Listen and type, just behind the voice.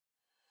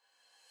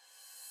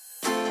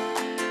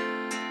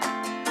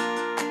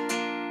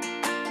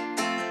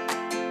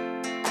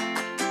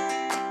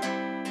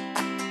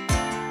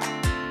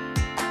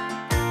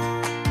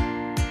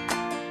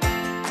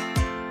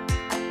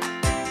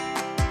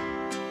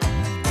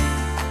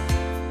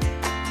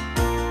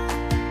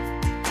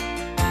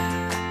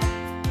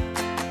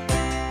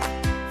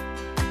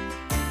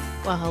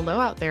Well, hello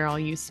out there, all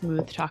you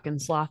smooth talking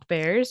sloth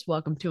bears.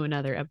 Welcome to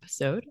another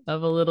episode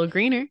of A Little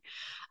Greener,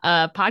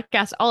 a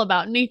podcast all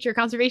about nature,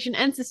 conservation,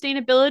 and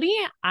sustainability.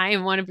 I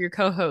am one of your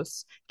co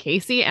hosts,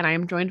 Casey, and I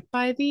am joined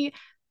by the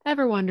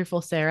ever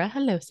wonderful Sarah.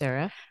 Hello,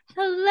 Sarah.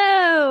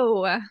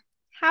 Hello.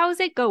 How's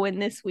it going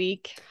this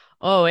week?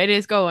 Oh, it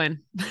is going.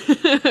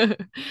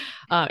 It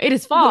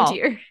is Oh fall.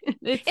 dear. It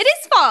It's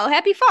is fall.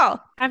 Happy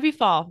fall. happy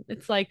fall.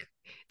 It's like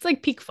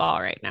peak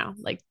fall right now,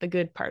 like the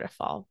good part of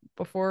fall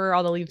before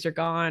all the leaves are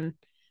gone,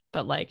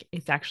 but like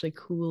it's actually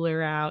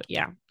cooler out.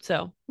 Yeah.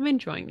 So I'm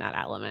enjoying that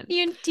element.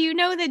 Do you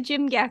know the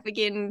Jim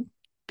Gaffigan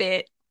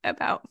bit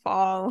about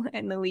fall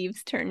and the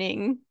leaves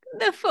turning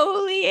the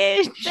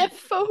foliage? The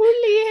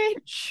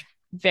foliage.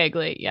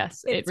 Vaguely,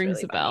 yes, it It's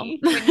rings really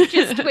a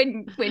bell.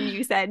 funny. When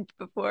you said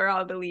before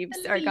all the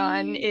leaves are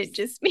gone, it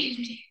just made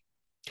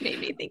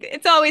me think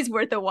it's always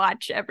worth a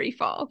watch every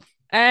fall.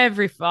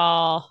 Every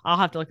fall. I'll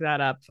have to look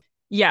that up.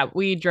 Yeah,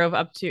 we drove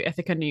up to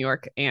Ithaca, New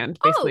York, and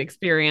basically Oh,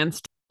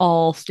 experienced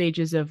all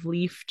stages of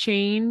leaf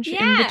change in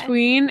yeah.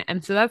 between.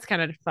 And so that's kind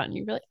of fun.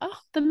 You're like, oh,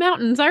 the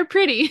mountains are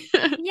pretty.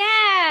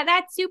 Yeah,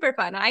 that's super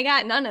fun. I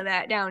got none of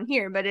that down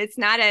here, but it's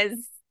not as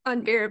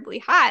unbearably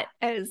hot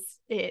as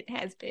it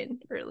has been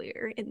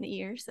earlier in the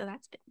year. So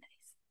that's been nice.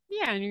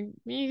 Yeah, and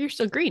you're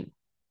still green.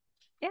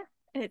 Yeah,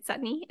 and it's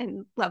sunny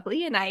and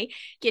lovely. And I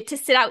get to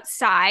sit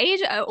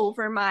outside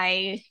over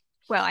I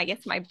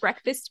guess my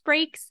breakfast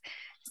breaks.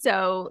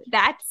 So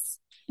that's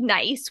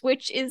nice,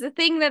 which is a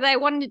thing that I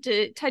wanted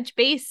to touch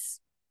base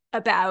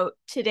about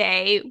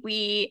today.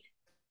 We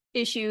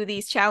issue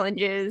these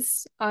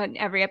challenges on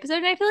every episode.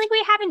 And I feel like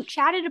we haven't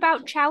chatted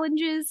about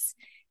challenges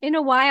in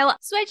a while.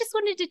 So I just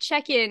wanted to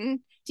check in.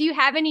 Do you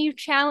have any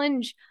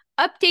challenge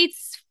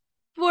updates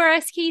for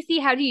us, Casey?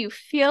 How do you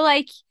feel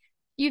like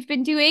you've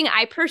been doing?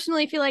 I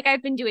personally feel like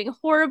I've been doing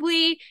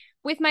horribly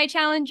with my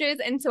challenges.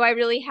 And so I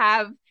really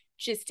have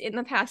just in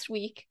the past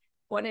week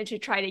wanted to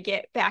try to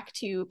get back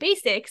to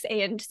basics.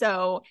 And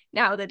so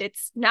now that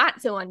it's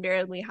not so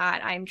unbearably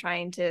hot, I'm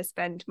trying to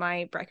spend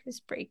my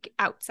breakfast break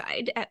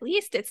outside. At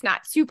least it's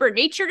not super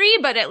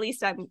naturey, but at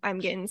least I'm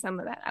getting some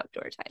of that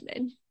outdoor time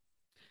in.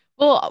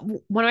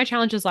 Well, one of my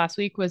challenges last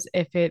week was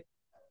if it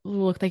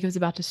looked like it was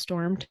about to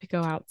storm, to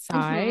go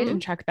outside Mm-hmm. and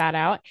check that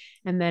out.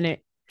 And then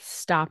it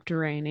stopped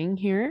raining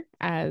here,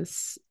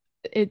 as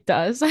it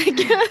does, I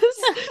guess.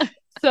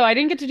 So I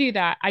didn't get to do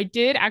that. I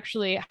did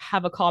actually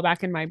have a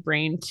callback in my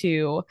brain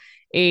to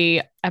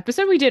a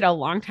episode we did a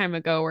long time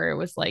ago where it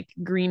was like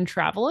green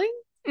traveling,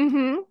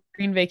 Mm-hmm.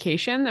 green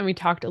vacation, and we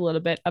talked a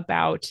little bit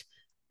about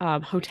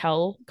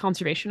hotel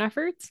conservation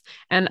efforts.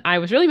 And I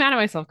was really mad at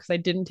myself because I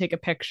didn't take a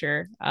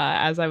picture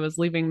as I was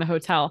leaving the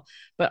hotel.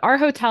 But our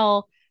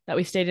hotel that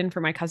we stayed in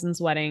for my cousin's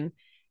wedding,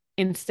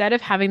 instead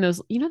of having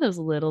those, those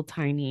little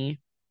tiny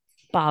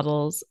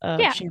bottles of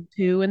Yeah.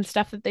 shampoo and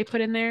stuff that they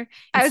put in there,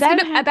 I was instead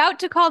of gonna having about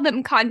to call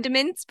them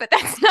condiments, but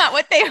that's not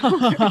what they are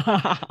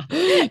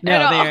at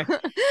no, all.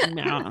 they're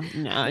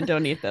no, I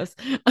don't need those.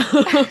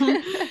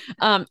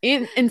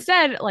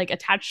 Instead, like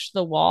attached to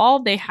the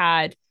wall, they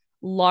had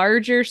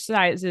larger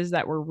sizes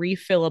that were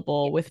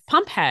refillable with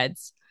pump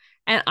heads.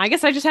 And I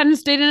guess I just hadn't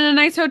stayed in a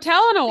nice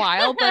hotel in a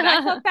while, but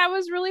I thought that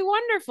was really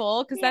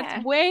wonderful because that's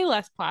Yeah. way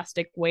less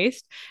plastic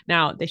waste.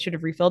 Now they should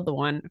have refilled the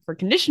one for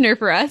conditioner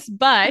for us,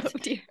 Oh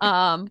dear.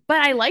 but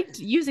I liked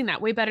using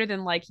that way better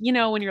than like,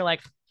 when you're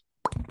like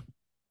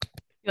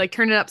you like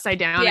turn it upside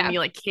down and Yeah. you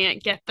like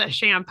can't get the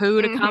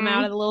shampoo to come out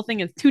Mm-hmm. of the little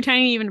thing. It's too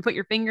tiny even to put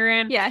your finger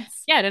in.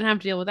 Yes. Yeah, I didn't have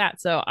to deal with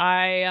that. So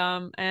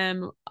I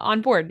am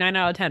on board 9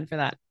 out of 10 for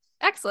that.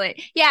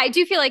 Excellent. Yeah, I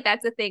do feel like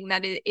that's a thing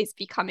that is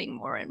becoming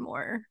more and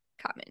more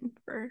common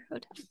for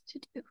hotels to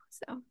do.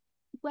 So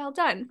well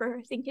done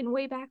for thinking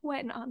way back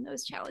when on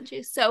those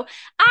challenges. So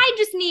I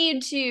just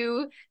need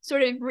to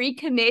sort of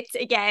recommit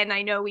again.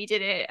 I know we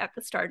did it at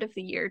the start of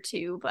the year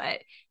too,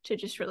 but to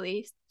just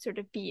really sort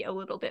of be a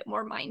little bit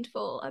more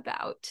mindful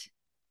about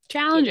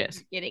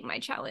Challenges. getting my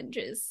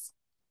challenges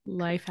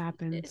Life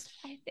happens.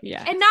 I think.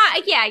 Yeah. And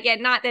not, yeah,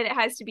 again, not that it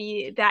has to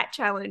be that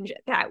challenge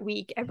that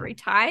week every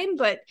time,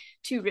 but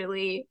to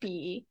really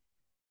be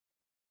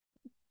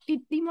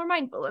more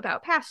mindful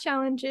about past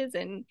challenges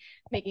and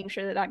making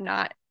sure that I'm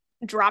not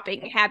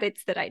dropping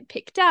habits that I'd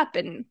picked up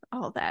and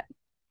all that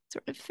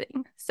sort of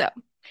thing. So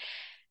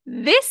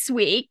this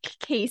week,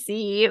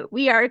 Casey,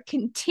 we are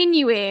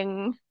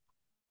continuing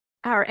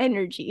our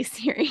energy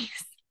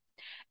series.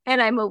 And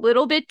I'm a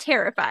little bit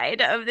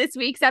terrified of this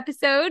week's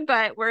episode,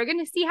 but we're going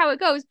to see how it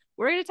goes.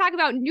 We're going to talk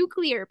about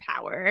nuclear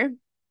power.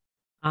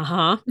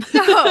 Uh-huh. So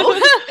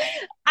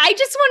I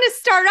just want to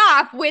start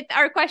off with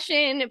our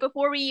question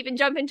before we even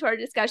jump into our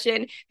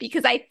discussion,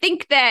 because I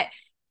think that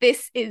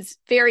this is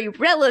very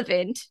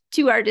relevant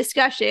to our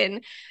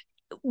discussion.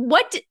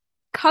 What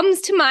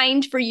comes to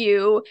mind for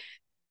you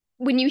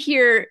when you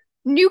hear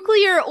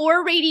nuclear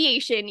or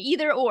radiation,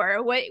 either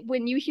or?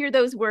 When you hear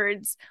those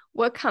words,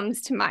 what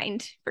comes to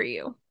mind for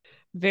you?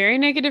 Very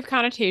negative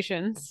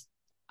connotations.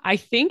 I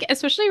think,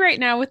 especially right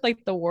now with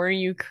like the war in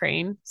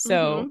Ukraine. Mm-hmm.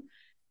 So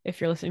if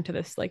you're listening to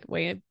this like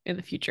way in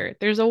the future,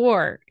 there's a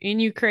war in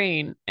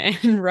Ukraine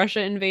and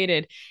Russia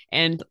invaded.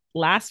 And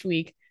last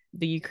week,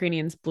 the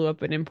Ukrainians blew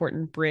up an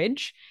important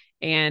bridge.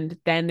 And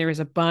then there was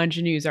a bunch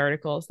of news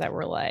articles that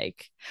were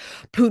like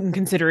Putin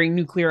considering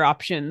nuclear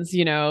options,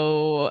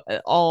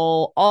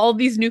 all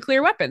these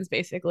nuclear weapons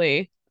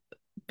basically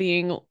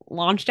being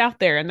launched out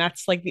there. And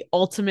that's like the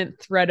ultimate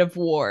threat of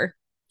war,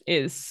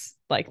 is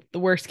like the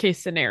worst case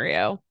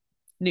scenario,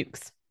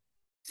 nukes.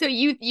 So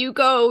you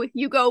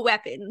go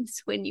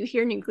weapons when you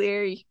hear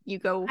nuclear. You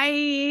go.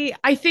 I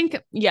think,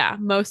 yeah,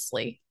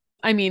 mostly.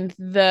 I mean,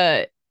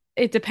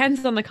 it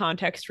depends on the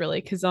context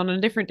really, because on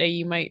a different day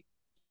you might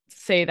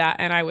say that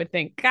and I would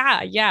think,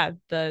 yeah,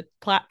 the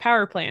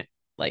power plant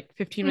like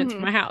 15 minutes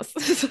from my house.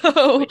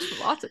 So which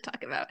we'll also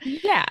talk about.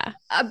 Yeah.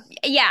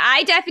 Yeah,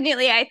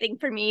 I think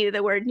for me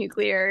the word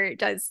nuclear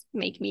does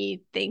make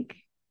me think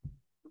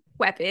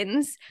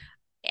weapons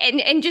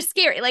and just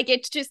scary. Like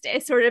it's just a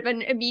sort of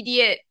an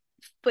immediate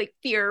like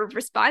fear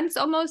response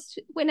almost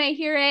when I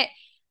hear it.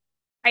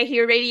 I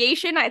hear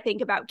radiation, I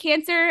think about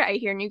cancer. I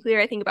hear nuclear,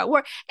 I think about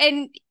war.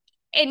 And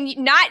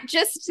not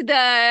just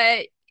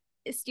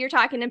you're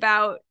talking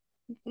about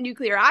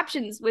nuclear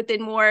options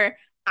within war.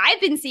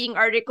 I've been seeing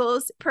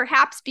articles,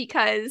 perhaps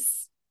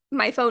because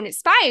my phone is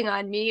spying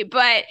on me,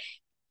 but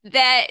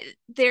that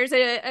there's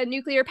a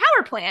nuclear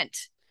power plant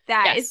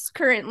that is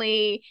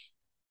currently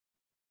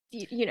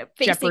facing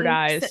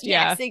jeopardized.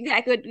 Yes,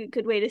 exactly.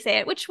 Good way to say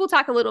it, which we'll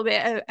talk a little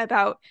bit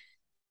about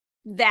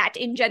that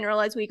in general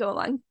as we go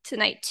along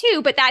tonight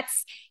too. But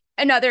that's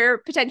another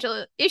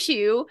potential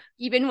issue.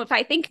 Even if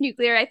I think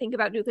nuclear, I think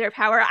about nuclear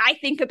power, I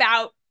think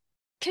about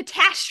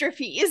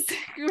catastrophes,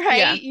 right?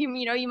 Yeah.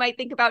 You might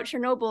think about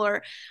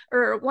Chernobyl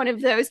or one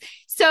of those.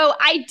 So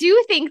I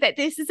do think that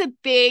this is a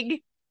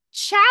big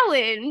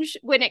challenge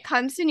when it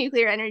comes to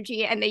nuclear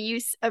energy and the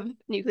use of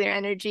nuclear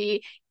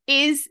energy,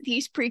 is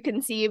these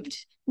preconceived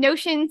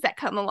notions that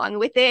come along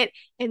with it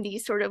and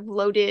these sort of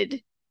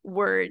loaded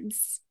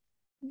words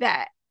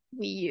that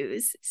we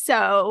use.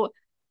 So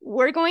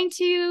we're going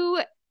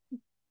to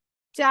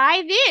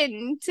dive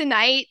in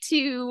tonight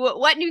to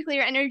what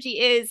nuclear energy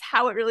is,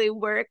 how it really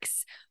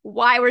works,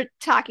 why we're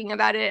talking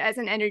about it as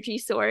an energy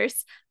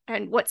source,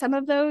 and what some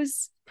of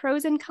those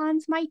pros and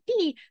cons might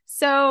be.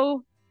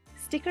 So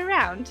stick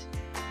around.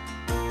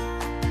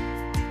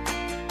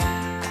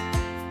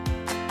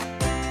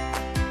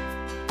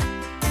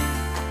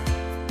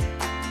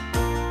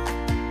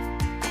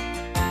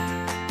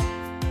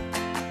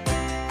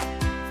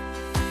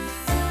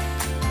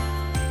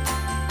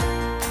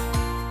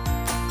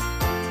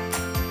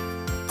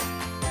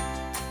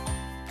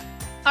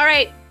 All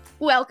right,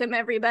 welcome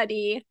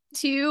everybody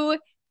to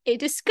a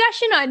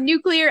discussion on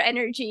nuclear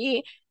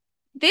energy.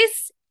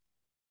 This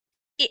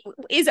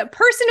is a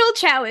personal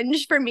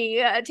challenge for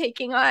me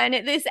taking on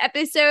this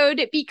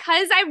episode,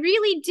 because I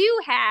really do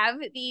have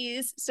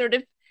these sort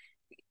of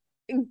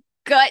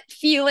gut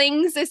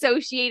feelings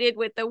associated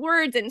with the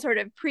words and sort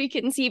of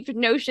preconceived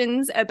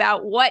notions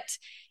about what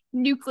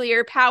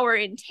nuclear power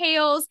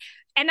entails.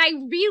 And I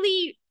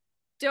really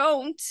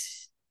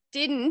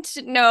didn't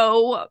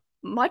know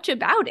much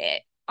about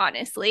it,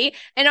 honestly.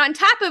 And on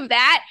top of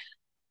that,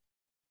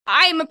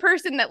 I'm a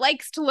person that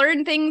likes to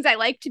learn things. I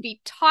like to be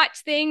taught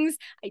things.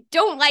 I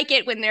don't like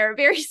it when there are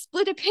very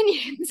split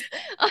opinions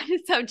on a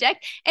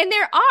subject. And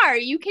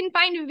you can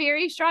find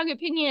very strong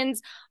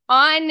opinions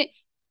on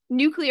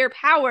nuclear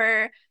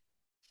power,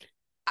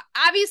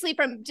 obviously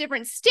from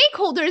different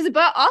stakeholders,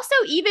 but also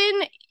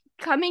even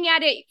coming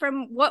at it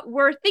from what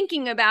we're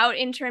thinking about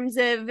in terms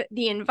of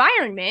the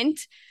environment.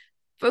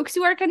 Folks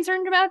who are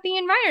concerned about the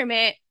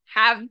environment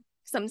have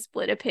some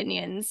split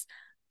opinions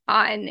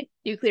on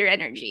nuclear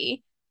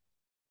energy.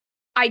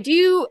 I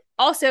do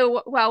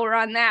also, while we're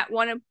on that,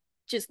 want to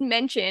just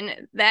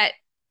mention that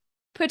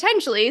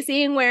potentially,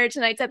 seeing where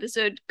tonight's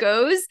episode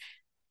goes,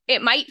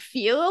 it might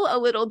feel a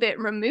little bit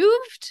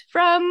removed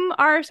from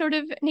our sort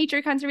of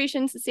nature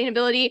conservation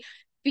sustainability,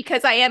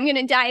 because I am going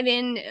to dive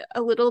in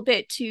a little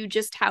bit to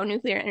just how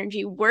nuclear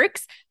energy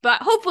works.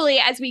 But hopefully,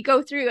 as we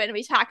go through and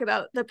we talk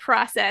about the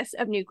process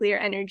of nuclear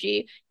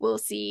energy, we'll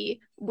see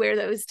where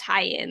those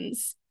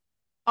tie-ins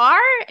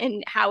are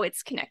and how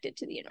it's connected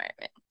to the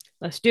environment.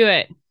 Let's do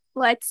it.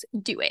 Let's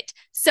do it.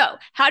 So,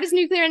 how does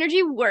nuclear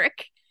energy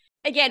work?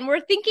 Again, we're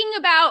thinking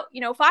about,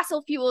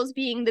 fossil fuels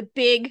being the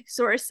big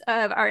source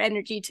of our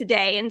energy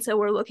today. And so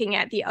we're looking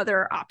at the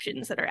other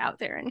options that are out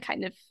there and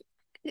kind of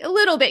a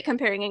little bit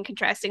comparing and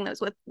contrasting those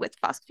with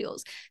fossil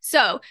fuels.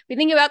 So we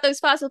think about those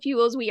fossil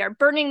fuels. We are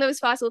burning those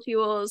fossil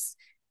fuels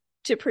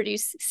to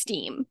produce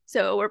steam.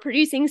 So we're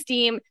producing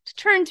steam to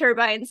turn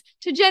turbines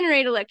to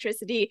generate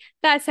electricity.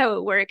 That's how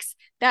it works.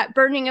 That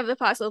burning of the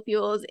fossil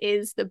fuels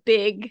is the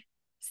big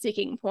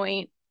sticking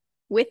point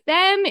with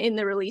them in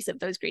the release of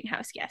those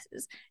greenhouse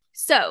gases.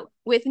 So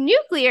with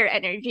nuclear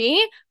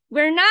energy,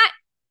 we're not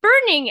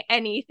burning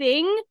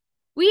anything.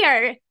 We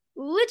are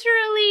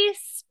literally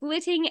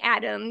splitting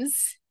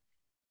atoms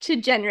to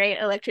generate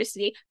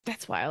electricity.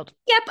 That's wild.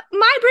 Yep,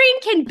 my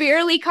brain can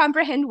barely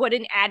comprehend what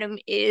an atom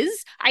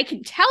is. I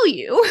can tell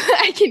you,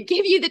 I can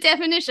give you the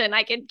definition,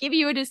 I can give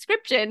you a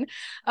description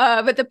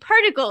of the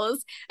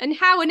particles and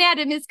how an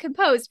atom is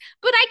composed,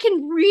 but I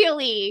can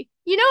really,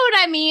 you know what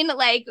I mean?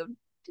 Like,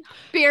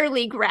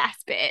 barely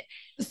grasp it.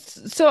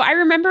 So I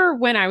remember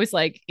when I was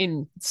like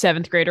in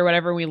 7th grade or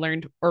whatever, we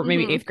learned, or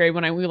maybe Mhm. 8th grade,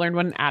 when we learned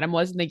what an atom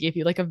was, and they gave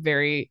you like a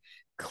very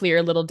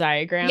clear little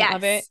diagram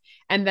of it. Yes.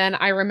 And then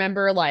I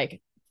remember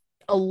like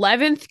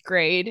 11th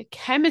grade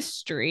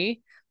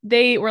chemistry,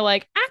 they were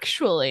like,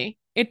 actually,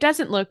 it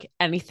doesn't look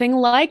anything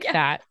like Yeah.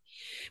 that.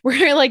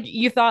 Where like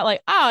you thought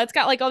like, oh, it's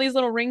got like all these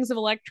little rings of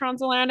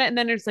electrons around it, and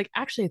then it's like,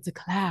 actually, it's a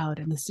cloud,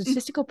 and the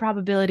statistical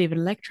probability of an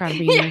electron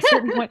being at a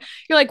certain point.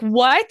 You're like,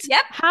 what?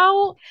 Yep.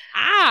 How?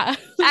 Ah.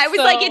 I was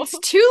like, it's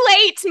too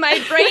late. My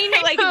brain,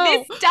 like,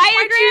 know. this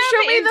diagram Show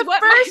me is the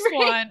what first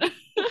my brain...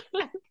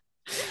 one.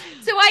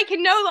 So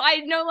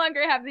I no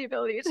longer have the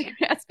ability to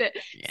grasp it.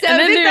 So And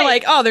then they're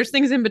like, oh, there's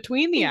things in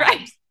between the atoms.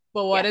 Right.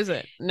 Well, what Yeah. is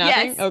it?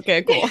 Nothing? Yes.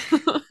 Okay, cool.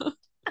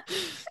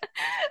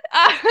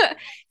 Uh,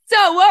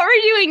 so what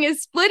we're doing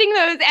is splitting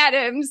those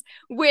atoms,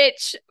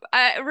 which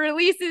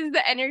releases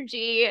the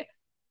energy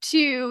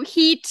to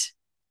heat,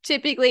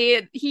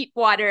 typically heat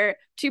water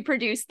to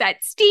produce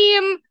that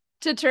steam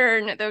to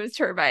turn those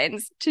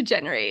turbines to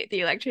generate the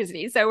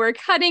electricity. So we're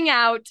cutting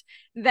out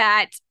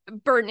that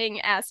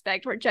burning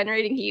aspect. We're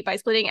generating heat by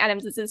splitting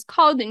atoms. This is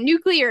called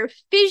nuclear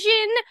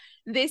fission.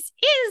 This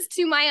is,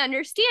 to my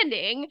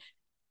understanding,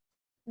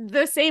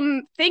 the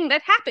same thing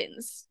that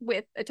happens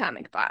with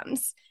atomic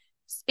bombs.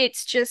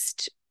 It's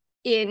just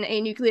in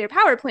a nuclear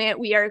power plant,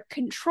 we are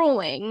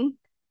controlling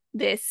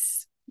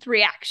this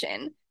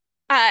reaction.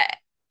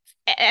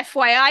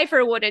 FYI,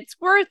 for what it's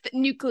worth,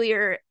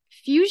 nuclear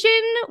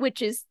fusion,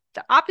 which is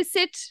the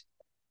opposite,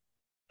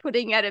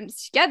 putting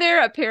atoms together,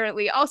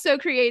 apparently also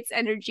creates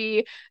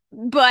energy,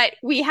 but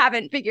we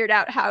haven't figured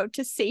out how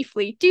to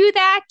safely do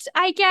that,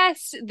 I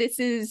guess. This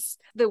is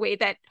the way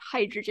that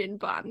hydrogen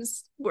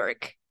bombs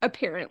work,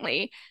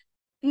 apparently.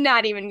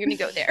 Not even going to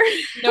go there.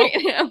 Nope.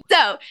 You know?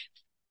 So,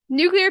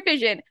 nuclear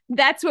fission,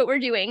 that's what we're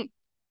doing.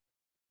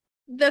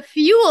 The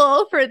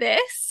fuel for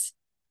this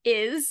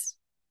is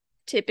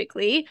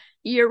typically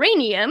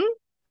uranium,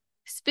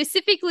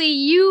 specifically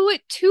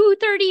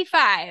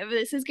U-235.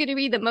 This is going to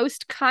be the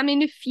most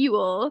common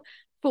fuel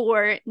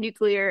for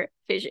nuclear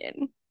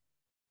fission.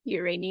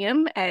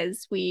 Uranium,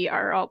 as we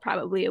are all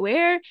probably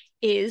aware,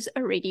 is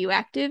a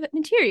radioactive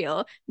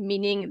material,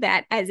 meaning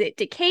that as it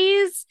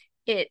decays,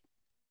 it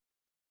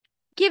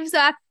gives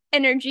off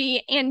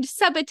energy and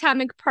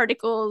subatomic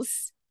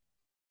particles,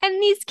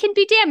 and these can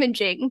be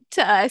damaging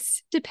to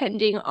us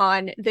depending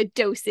on the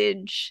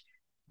dosage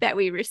that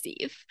we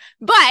receive.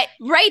 But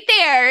right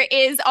there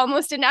is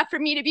almost enough for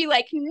me to be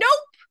like, nope.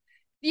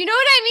 You know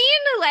what I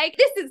mean? Like,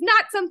 this is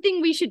not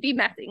something we should be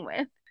messing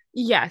with.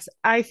 Yes,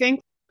 I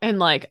think, and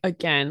like,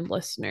 again,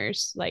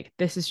 listeners, like,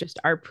 this is just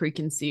our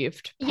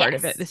preconceived part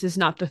of Yes. it. This is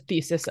not the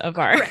thesis of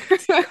our.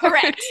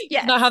 Correct.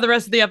 Yes. Not how the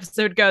rest of the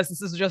episode goes.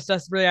 This is just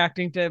us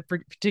reacting to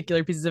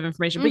particular pieces of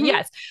information. But Mhm.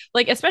 yes,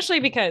 like, especially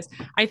because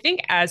I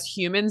think as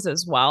humans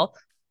as well,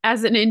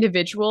 as an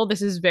individual,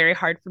 this is very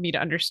hard for me to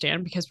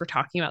understand because we're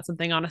talking about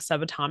something on a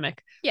subatomic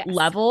Yes.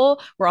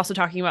 level. We're also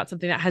talking about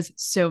something that has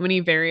so many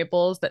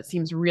variables that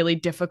seems really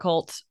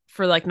difficult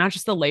for like not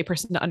just the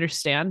layperson to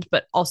understand,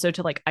 but also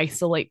to like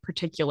isolate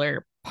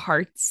particular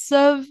parts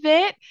of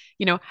it.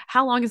 You know,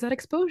 how long is that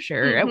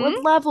exposure? At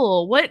what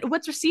level?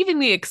 What's receiving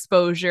the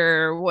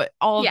exposure? What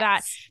all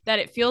of that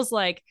it feels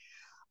like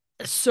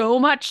so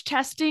much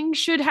testing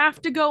should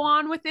have to go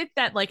on with it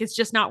that like it's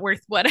just not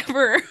worth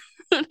whatever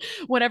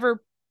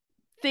whatever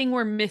thing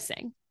we're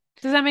missing.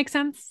 Does that make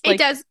sense? It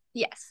does.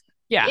 Yes.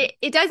 Yeah.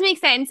 It does make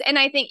sense. And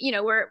I think, you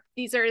know,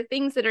 these are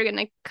things that are going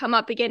to come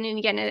up again and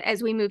again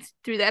as we move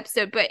through the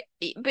episode. But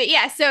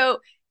yeah, so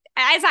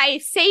as I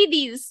say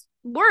these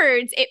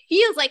words, it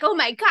feels like, oh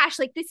my gosh,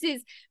 like this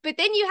is, but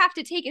then you have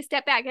to take a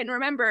step back and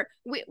remember,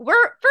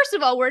 we're first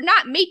of all, we're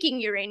not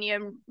making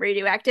uranium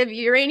radioactive.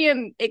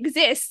 Uranium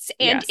exists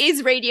and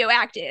is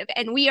radioactive,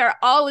 and we are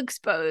all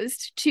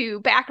exposed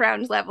to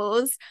background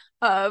levels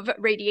of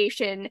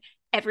radiation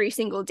every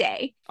single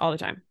day. All the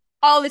time.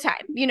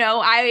 You know,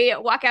 I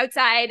walk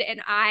outside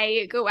and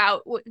I go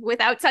out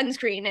without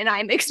sunscreen, and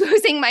I'm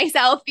exposing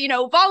myself, you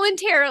know,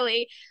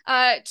 voluntarily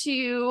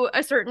to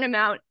a certain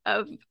amount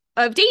of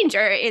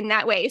danger in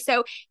that way.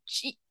 So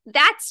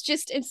that's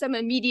just in some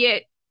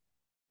immediate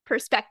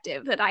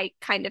perspective that I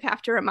kind of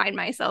have to remind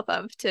myself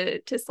of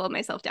to slow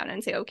myself down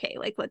and say, okay,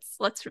 like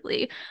let's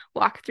really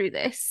walk through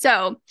this.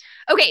 So,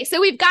 okay,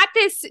 so we've got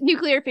this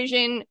nuclear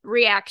fission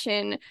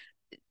reaction.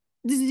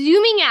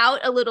 Zooming out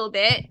a little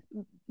bit,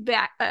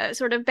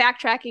 sort of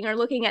backtracking or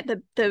looking at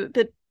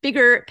the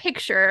bigger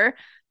picture,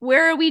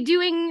 where are we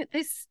doing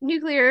this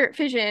nuclear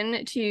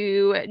fission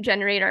to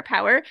generate our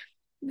power?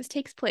 This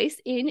takes place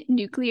in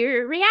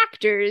nuclear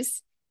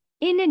reactors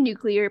in a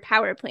nuclear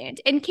power plant.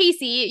 And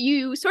Casey,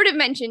 you sort of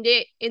mentioned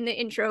it in the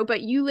intro,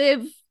 but you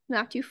live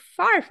not too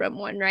far from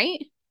one,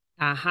 right?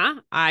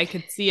 I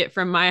could see it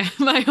from my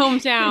my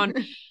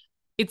hometown.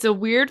 It's a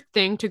weird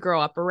thing to grow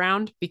up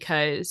around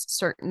because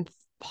certain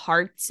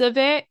parts of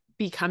it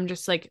become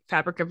just like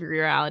fabric of your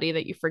reality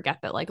that you forget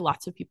that like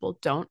lots of people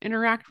don't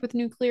interact with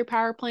nuclear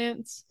power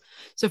plants.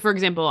 So for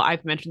example,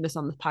 I've mentioned this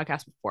on the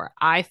podcast before.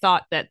 I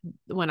thought that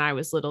when I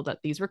was little that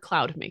these were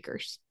cloud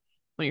makers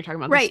when you're talking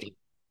about the Right. steam.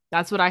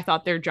 That's what I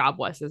thought their job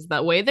was, is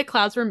the way the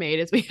clouds were made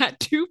is we had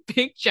two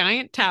big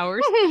giant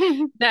towers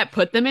that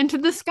put them into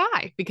the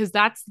sky because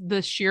that's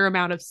the sheer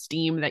amount of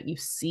steam that you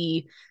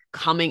see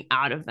coming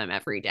out of them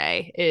every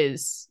day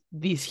is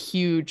these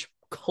huge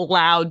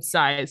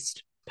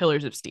cloud-sized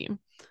pillars of steam.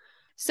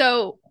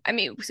 So, I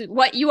mean,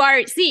 what you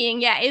are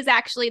seeing, yeah, is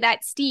actually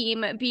that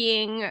steam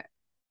being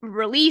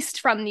released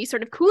from these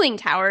sort of cooling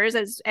towers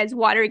as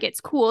water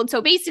gets cooled.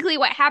 So basically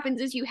what happens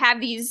is you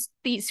have these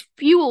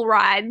fuel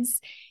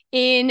rods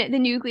in the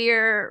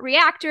nuclear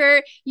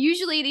reactor.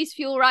 Usually these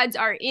fuel rods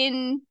are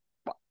in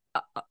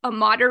a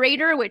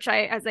moderator, which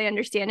as I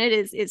understand it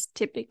is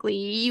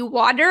typically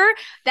water.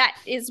 That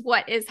is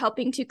what is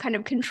helping to kind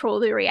of control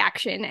the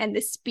reaction and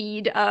the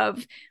speed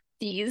of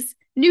these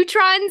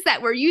neutrons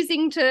that we're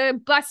using to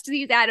bust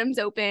these atoms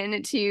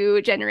open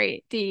to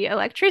generate the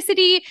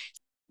electricity.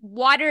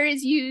 Water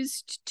is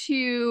used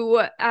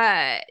to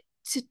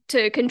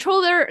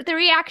control the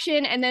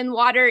reaction, and then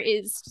water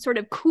is sort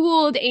of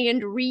cooled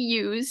and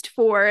reused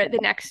for the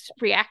next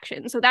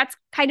reaction. So that's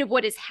kind of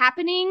what is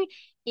happening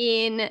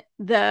in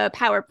the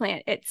power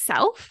plant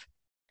itself.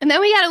 And then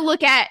we got to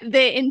look at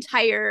the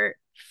entire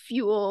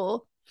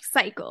fuel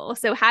cycle.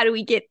 So how do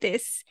we get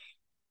this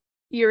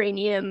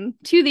uranium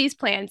to these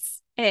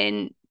plants,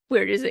 and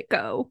where does it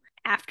go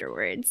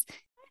afterwards?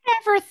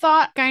 Never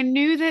thought, I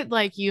knew that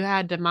like you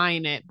had to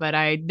mine it, but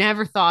I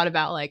never thought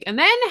about like, and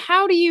then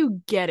how do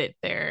you get it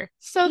there?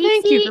 So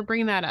thank you for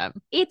bringing that up.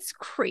 It's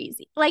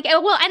crazy. Like,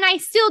 well, and I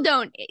still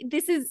don't,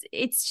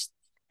 it's,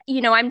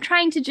 I'm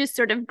trying to just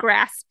sort of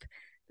grasp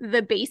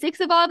the basics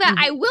of all of that.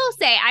 I will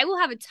say I will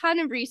have a ton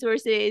of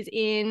resources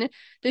in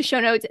the show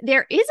notes.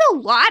 There is a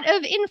lot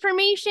of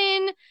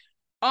information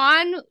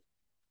on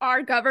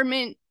our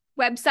government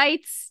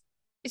websites.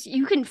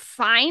 You can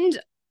find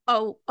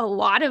a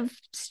lot of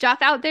stuff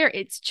out there.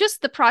 It's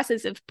just the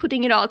process of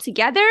putting it all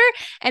together.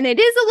 And it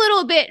is a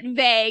little bit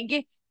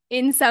vague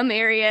in some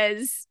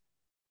areas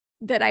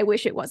that I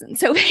wish it wasn't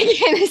so vague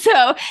in.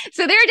 So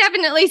there are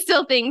definitely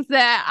still things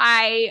that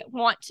I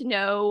want to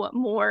know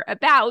more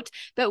about.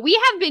 But we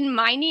have been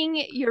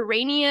mining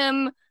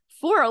uranium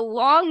for a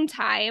long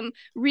time,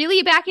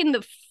 really back in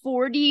the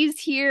 40s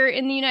here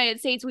in the United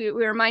States. We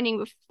were mining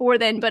before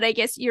then, but I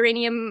guess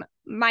uranium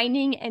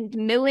mining and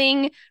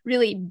milling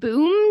really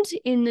boomed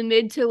in the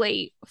mid to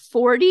late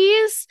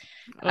 40s.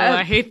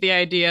 I hate the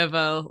idea of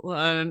a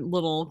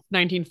little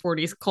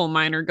 1940s coal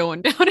miner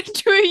going down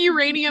into a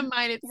uranium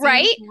mine. It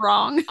seems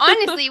wrong.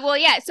 Honestly, well,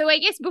 yeah. So I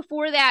guess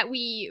before that,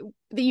 the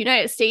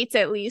United States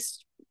at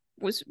least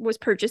was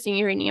purchasing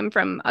uranium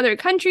from other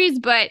countries,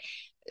 but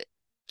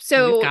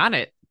so we've got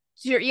it.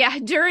 Yeah,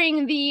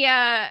 during the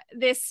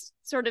this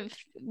sort of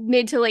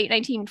mid to late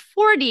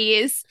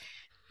 1940s,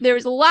 there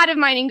was a lot of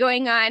mining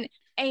going on,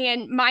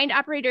 and mine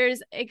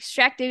operators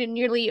extracted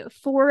nearly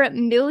 4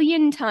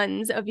 million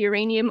tons of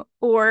uranium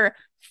ore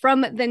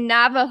from the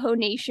Navajo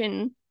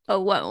Nation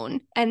alone.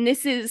 And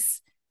this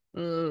is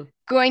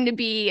going to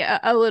be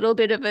a little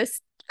bit of a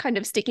kind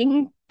of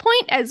sticking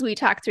point as we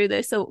talk through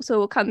this. So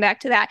we'll come back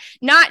to that.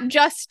 Not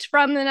just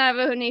from the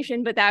Navajo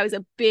Nation, but that was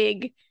a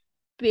big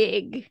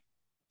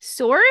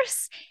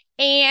source.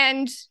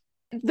 And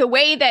the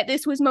way that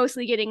this was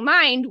mostly getting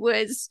mined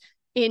was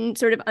in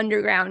sort of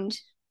underground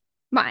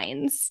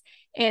mines.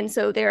 And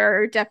so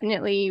there are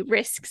definitely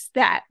risks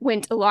that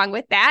went along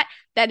with that.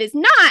 That is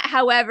not,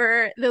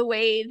 however, the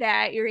way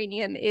that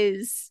uranium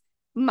is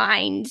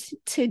mined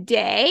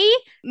today.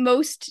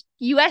 Most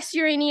US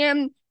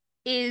uranium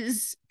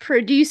is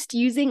produced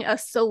using a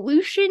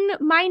solution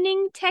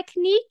mining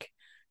technique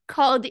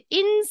called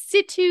in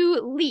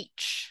situ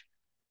leach,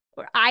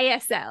 or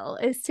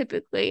ISL is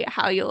typically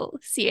how you'll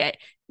see it.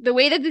 The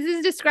way that this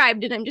is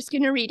described, and I'm just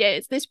going to read it,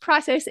 is this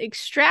process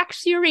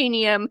extracts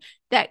uranium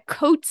that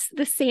coats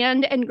the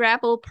sand and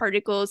gravel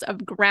particles of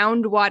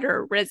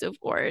groundwater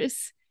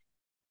reservoirs.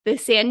 The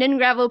sand and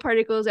gravel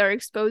particles are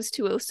exposed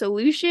to a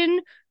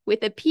solution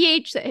with a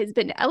pH that has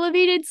been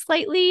elevated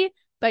slightly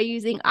by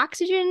using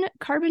oxygen,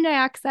 carbon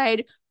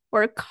dioxide,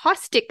 or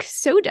caustic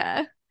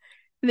soda.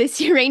 This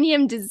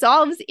uranium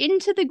dissolves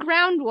into the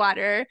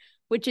groundwater,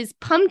 which is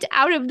pumped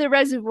out of the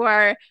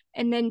reservoir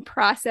and then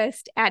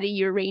processed at a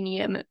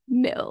uranium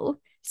mill.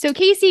 So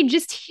Casey,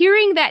 just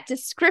hearing that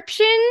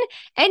description,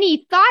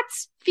 any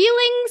thoughts,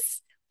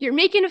 feelings? You're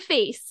making a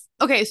face.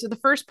 Okay, so the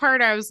first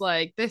part I was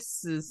like,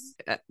 this is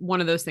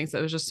one of those things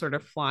that was just sort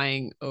of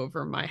flying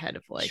over my head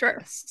of like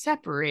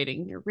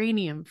separating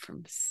uranium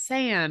from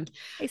sand.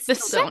 The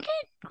second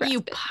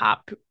you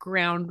pop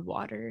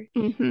groundwater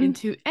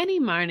into any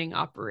mining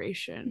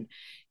operation,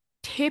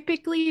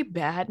 typically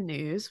bad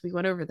news. We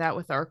went over that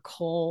with our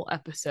coal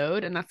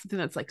episode, and that's something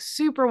that's like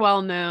super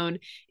well known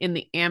in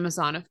the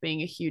Amazon of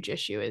being a huge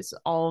issue is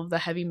all of the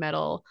heavy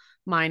metal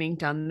mining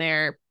done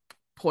there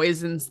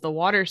poisons the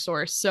water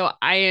source. So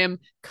I am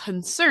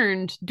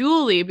concerned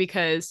dually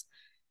because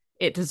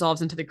it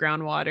dissolves into the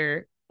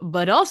groundwater,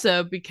 but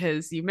also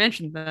because you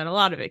mentioned that a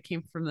lot of it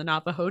came from the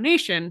Navajo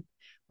Nation,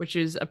 which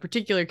is a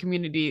particular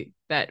community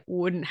that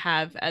wouldn't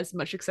have as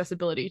much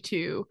accessibility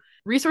to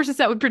resources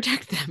that would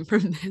protect them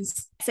from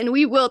this. And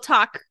we will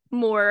talk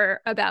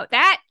more about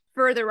that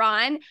further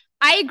on.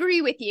 I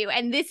agree with you.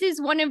 And this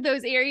is one of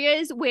those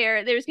areas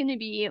where there's going to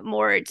be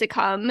more to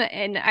come.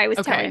 And I was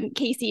telling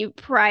Casey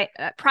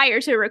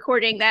prior to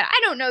recording that I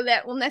don't know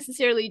that we'll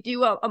necessarily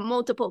do a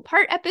multiple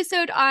part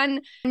episode on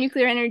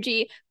nuclear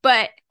energy.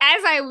 But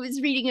as I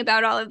was reading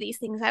about all of these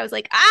things, I was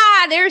like,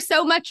 there's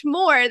so much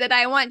more that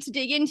I want to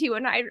dig into.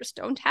 And I just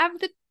don't have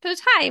the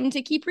time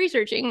to keep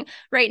researching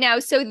right now.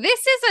 So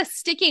this is a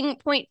sticking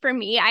point for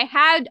me.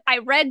 I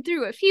read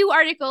through a few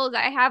articles.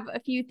 I have a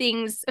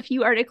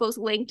few articles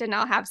linked, and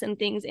I'll have some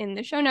things in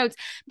the show notes.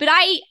 But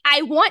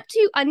I want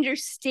to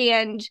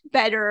understand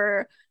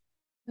better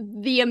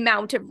the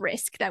amount of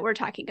risk that we're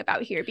talking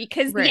about here,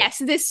 because yes,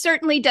 this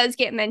certainly does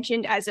get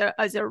mentioned as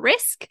a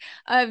risk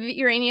of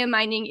uranium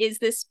mining, is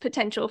this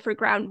potential for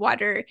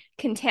groundwater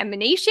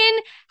contamination.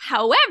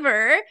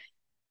 However,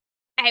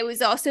 I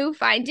was also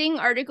finding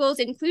articles,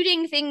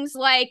 including things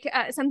like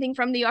something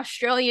from the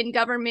Australian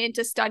government,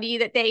 a study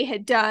that they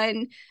had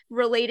done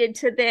related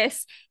to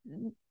this,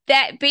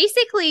 that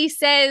basically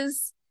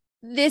says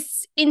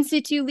this in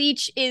situ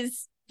leach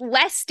is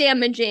less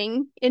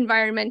damaging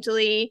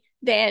environmentally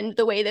than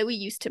the way that we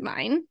used to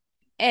mine.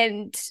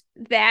 And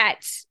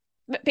that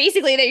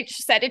basically they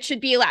said it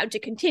should be allowed to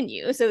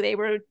continue. So they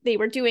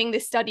were doing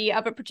this study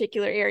of a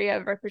particular area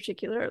of a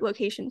particular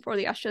location for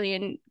the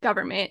Australian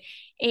government,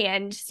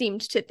 and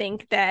seemed to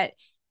think that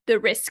the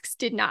risks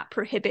did not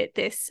prohibit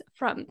this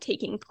from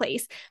taking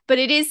place. But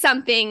it is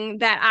something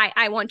that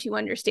I want to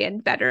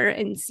understand better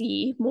and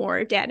see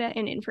more data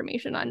and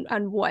information on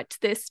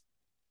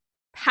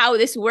how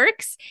this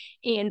works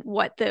and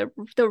what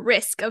the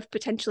risk of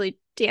potentially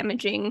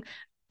damaging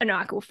an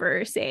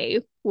aquifer, say,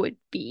 would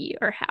be,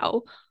 or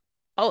how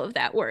all of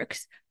that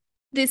works.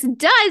 This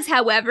does,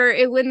 however,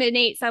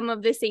 eliminate some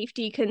of the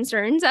safety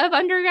concerns of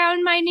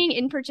underground mining.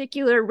 In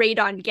particular,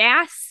 radon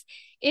gas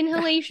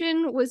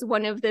inhalation was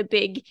one of the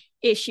big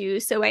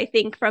issues. So I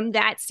think from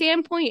that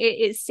standpoint, it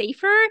is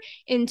safer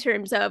in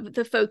terms of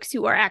the folks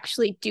who are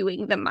actually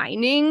doing the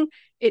mining.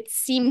 It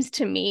seems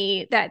to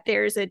me that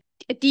there's a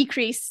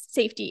decreased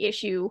safety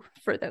issue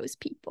for those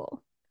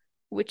people,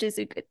 which is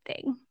a good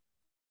thing.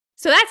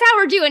 So that's how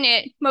we're doing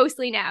it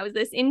mostly now, is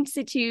this in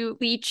situ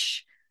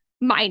leach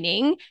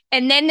mining.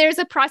 And then there's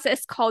a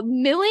process called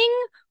milling,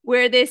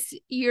 where this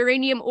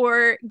uranium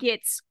ore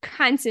gets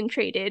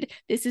concentrated.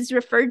 This is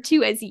referred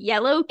to as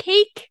yellow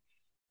cake.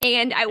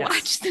 And I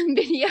watched some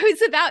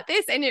videos about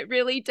this, and it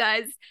really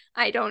does.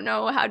 I don't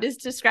know how to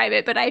describe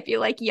it, but I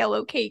feel like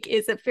yellow cake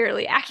is a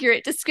fairly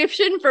accurate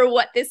description for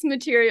what this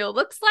material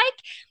looks like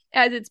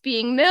as it's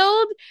being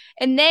milled.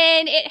 And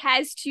then it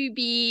has to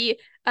be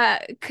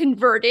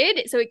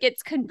converted. So it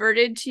gets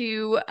converted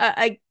to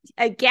a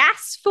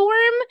gas form,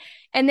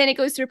 and then it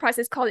goes through a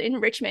process called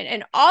enrichment.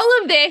 And all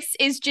of this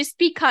is just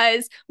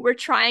because we're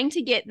trying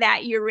to get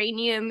that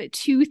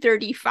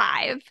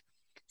uranium-235.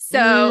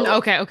 So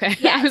okay.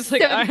 Yes, I was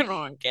like, I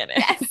don't get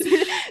it.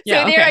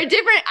 Yes. There are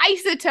different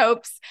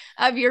isotopes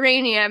of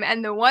uranium,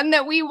 and the one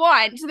that we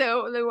want,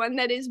 the one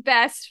that is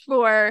best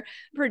for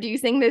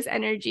producing this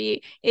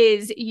energy,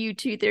 is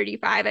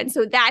U-235. And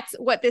so that's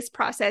what this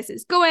process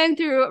is going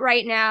through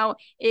right now,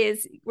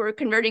 is we're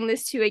converting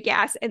this to a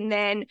gas, and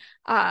then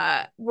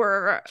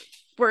we're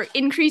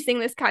increasing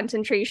this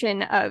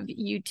concentration of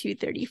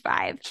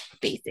U-235,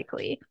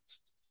 basically.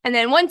 And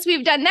then once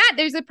we've done that,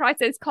 there's a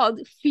process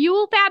called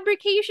fuel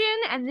fabrication.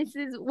 And this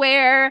is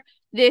where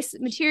this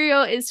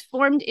material is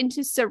formed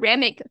into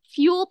ceramic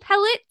fuel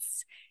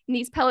pellets. And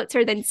these pellets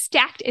are then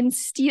stacked and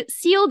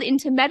sealed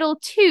into metal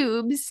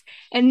tubes.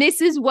 And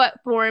this is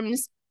what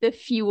forms the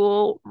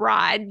fuel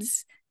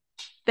rods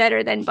that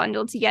are then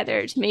bundled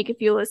together to make a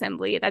fuel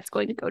assembly that's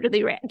going to go to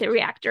the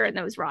reactor. And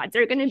those rods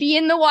are going to be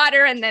in the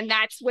water. And then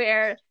that's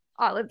where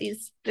all of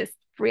this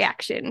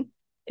reaction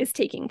is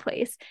taking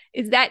place.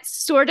 Is that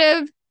sort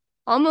of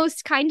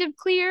almost kind of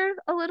clear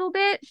a little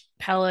bit?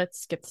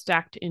 Pellets get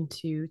stacked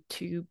into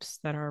tubes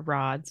that are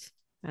rods,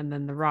 and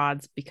then the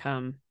rods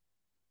become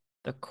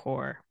the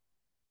core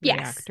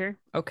reactor.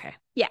 Okay.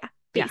 Yeah,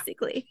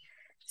 basically.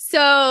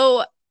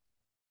 So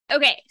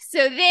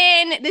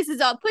then this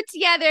is all put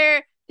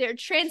together. They're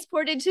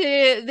transported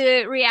to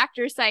the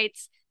reactor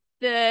sites.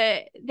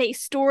 They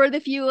store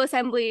the fuel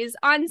assemblies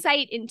on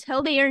site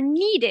until they are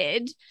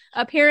needed.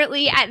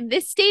 Apparently, at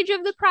this stage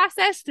of the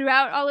process,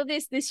 throughout all of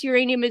this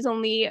uranium is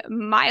only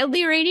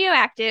mildly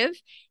radioactive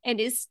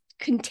and is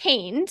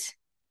contained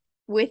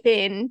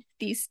within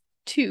these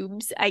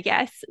tubes, I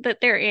guess, that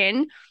they're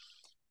in.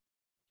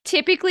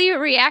 Typically,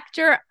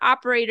 reactor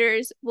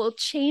operators will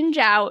change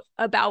out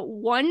about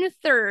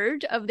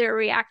 1/3 of their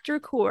reactor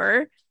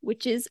core,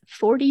 which is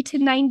 40 to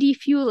 90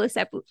 fuel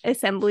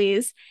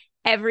assemblies,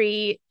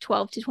 every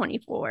 12 to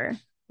 24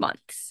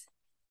 months,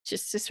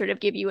 just to sort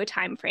of give you a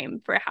time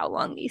frame for how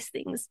long these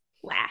things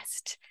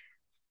last.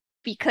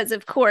 Because,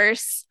 of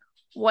course,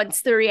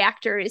 once the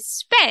reactor is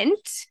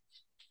spent,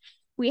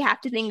 we have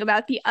to think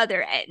about the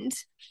other end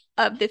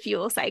of the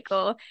fuel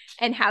cycle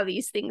and how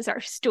these things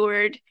are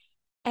stored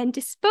and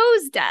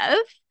disposed of.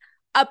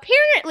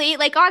 Apparently,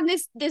 like on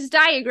this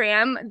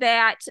diagram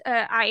that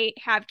I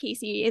have,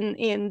 Casey,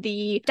 in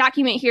the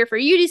document here for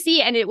you to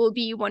see, and it will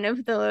be one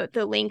of the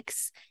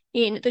links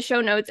in the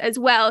show notes as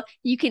well,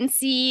 you can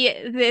see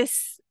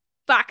this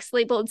box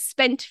labeled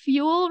spent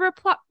fuel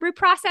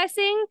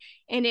reprocessing,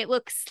 and it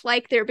looks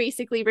like they're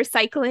basically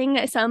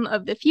recycling some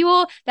of the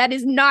fuel. That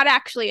is not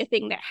actually a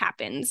thing that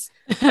happens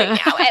right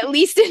now, at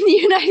least in the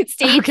United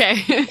States.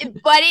 Okay.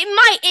 But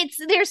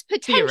there's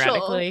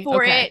potential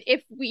for it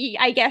if we,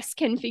 I guess,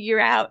 can figure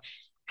out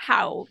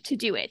how to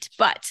do it.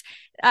 But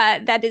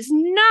that is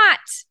not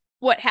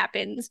what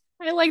happens.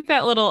 I like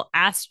that little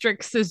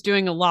asterisk is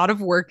doing a lot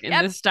of work in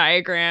this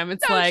diagram.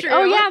 It's so like, true.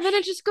 Oh yeah, then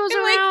it just goes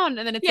around.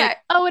 And then it's like,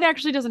 oh, it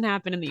actually doesn't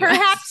happen in the US.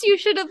 Perhaps you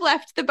should have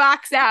left the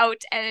box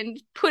out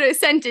and put a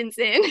sentence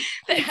in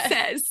that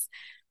says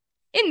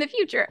in the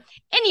future.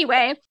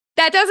 Anyway,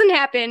 that doesn't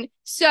happen.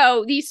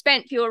 So these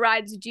spent fuel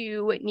rods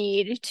do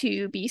need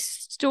to be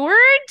stored.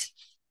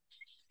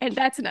 And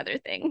that's another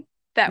thing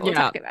that we'll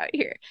talk about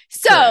here.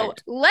 So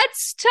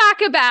let's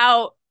talk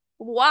about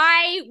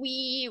why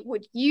we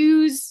would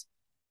use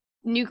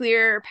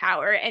nuclear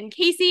power. And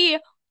Casey,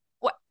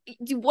 what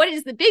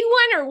is the big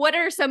one, or what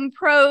are some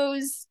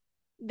pros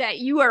that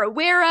you are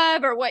aware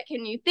of, or what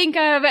can you think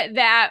of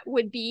that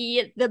would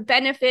be the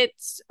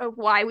benefits of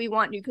why we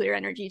want nuclear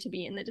energy to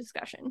be in the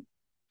discussion?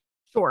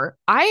 Sure.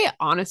 I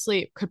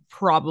honestly could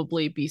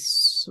probably be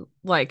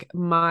like,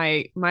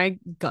 my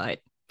gut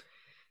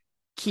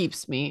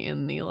keeps me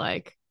in the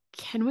like,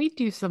 can we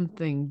do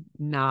something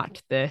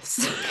not this?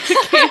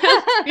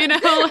 You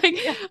know, like, do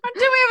we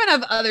have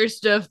enough other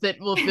stuff that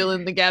will fill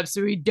in the gaps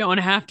so we don't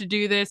have to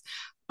do this?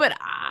 But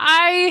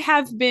I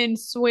have been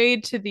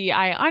swayed to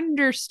I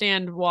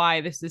understand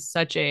why this is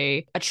such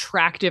a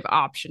attractive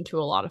option to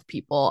a lot of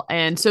people.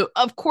 And so,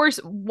 of course,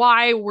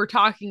 why we're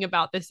talking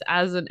about this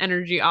as an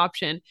energy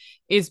option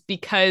is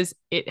because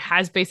it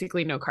has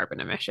basically no carbon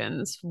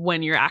emissions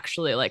when you're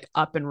actually like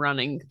up and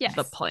running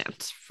the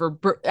plant for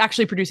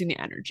actually producing the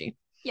energy.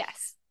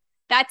 Yes,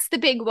 that's the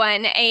big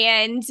one.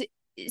 And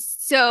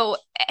so,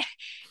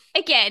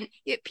 again,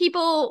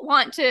 people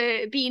want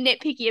to be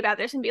nitpicky about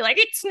this and be like,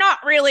 it's not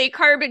really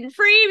carbon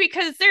free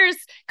because there's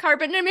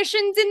carbon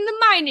emissions in the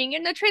mining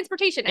and the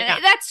transportation.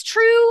 And that's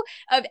true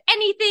of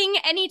anything,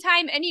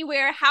 anytime,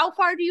 anywhere. How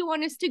far do you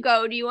want us to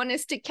go? Do you want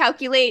us to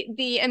calculate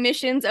the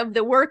emissions of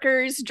the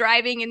workers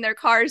driving in their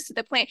cars to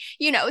the plant?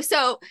 You know,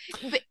 so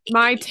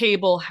my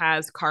table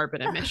has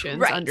carbon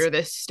emissions under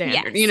this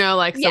standard, you know,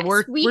 like, so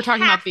we're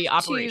talking about the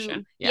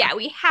operation.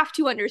 We have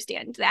to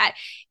understand that.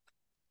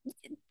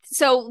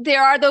 So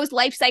there are those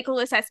life cycle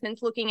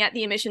assessments looking at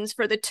the emissions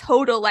for the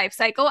total life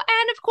cycle.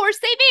 And of course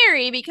they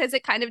vary because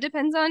it kind of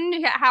depends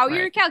on how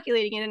you're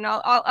calculating it and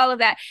all of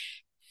that.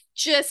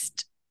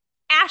 Just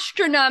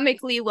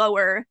astronomically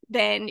lower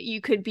than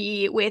you could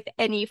be with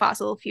any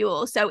fossil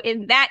fuel. So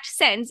in that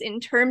sense,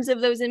 in terms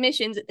of those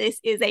emissions, this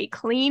is a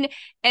clean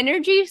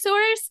energy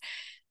source.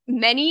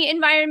 Many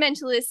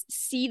environmentalists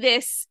see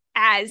this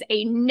as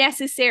a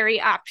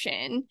necessary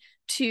option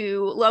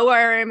to lower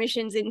our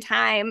emissions in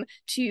time,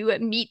 to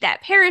meet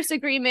that Paris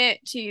Agreement,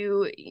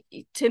 to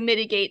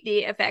mitigate the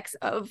effects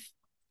of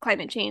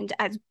climate change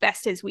as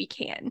best as we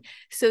can.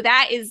 So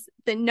that is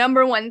the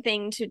number one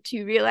thing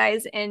to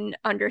realize and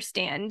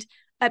understand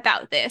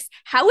about this.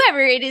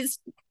 However, it is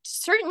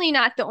certainly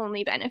not the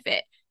only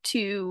benefit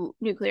to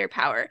nuclear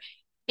power.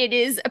 It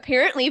is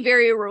apparently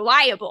very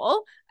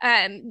reliable.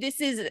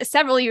 This is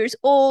several years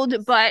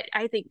old, but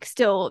I think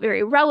still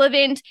very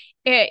relevant.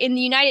 In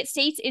the United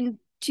States, in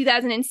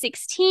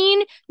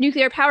 2016,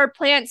 nuclear power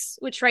plants,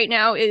 which right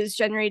now is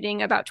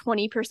generating about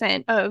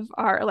 20% of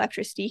our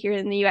electricity here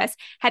in the US,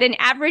 had an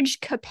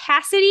average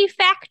capacity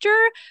factor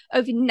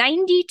of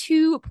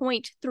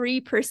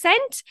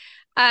 92.3%.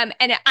 And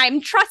I'm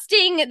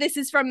trusting, this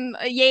is from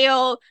a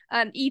Yale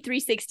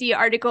E360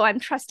 article, I'm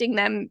trusting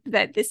them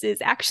that this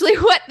is actually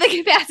what the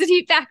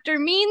capacity factor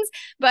means,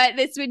 but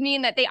this would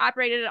mean that they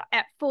operated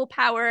at full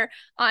power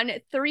on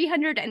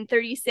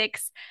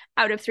 336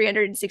 out of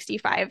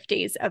 365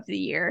 days of the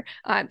year.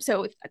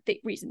 So the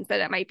reasons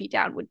that it might be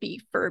down would be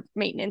for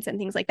maintenance and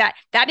things like that.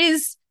 That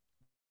is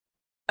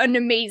an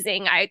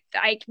amazing, I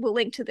will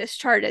link to this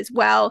chart as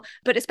well,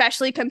 but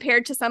especially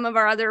compared to some of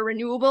our other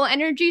renewable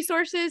energy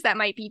sources that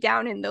might be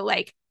down in the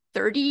like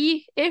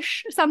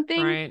 30-ish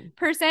something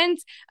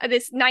percent.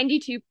 This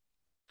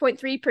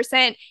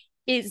 92.3%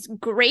 is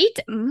great.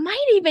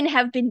 Might even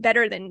have been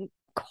better than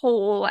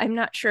coal. I'm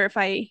not sure if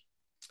I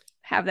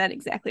have that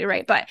exactly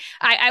right, but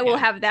I will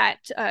have that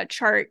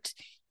chart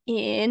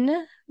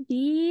in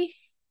the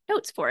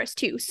notes for us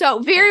too. So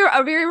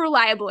a very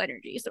reliable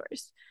energy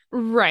source.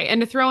 Right.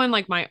 And to throw in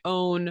like my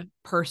own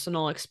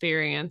personal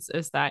experience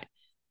is that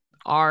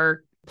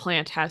our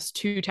plant has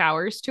two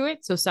towers to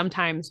it. So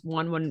sometimes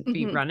one wouldn't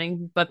be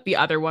running, but the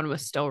other one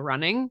was still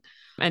running.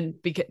 And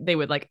because they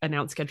would like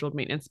announce scheduled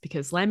maintenance,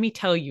 because let me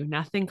tell you,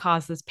 nothing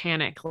causes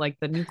panic like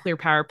the nuclear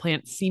power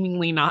plant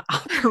seemingly not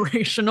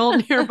operational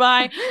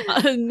nearby.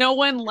 No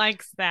one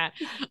likes that.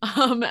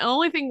 The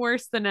only thing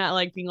worse than that,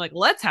 like being like,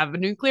 let's have a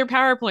nuclear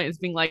power plant, is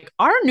being like,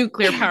 our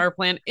nuclear power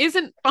plant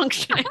isn't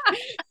functioning.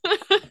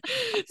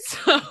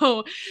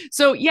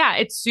 So yeah,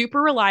 it's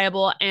super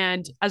reliable.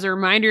 And as a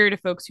reminder to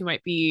folks who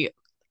might be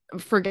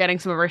forgetting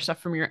some of our stuff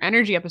from your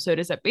energy episode,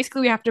 is that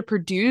basically we have to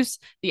produce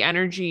the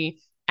energy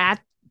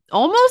at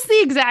almost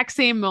the exact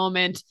same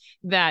moment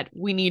that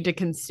we need to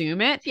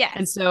consume it. Yes.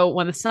 And so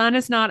when the sun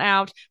is not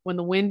out, when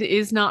the wind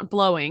is not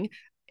blowing,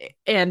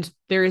 and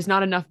there is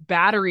not enough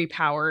battery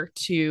power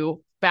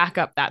to back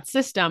up that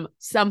system,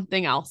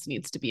 something else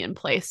needs to be in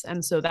place.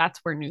 And so that's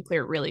where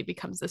nuclear really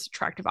becomes this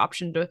attractive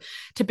option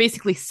to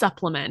basically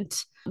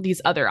supplement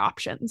these other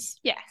options.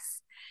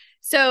 Yes.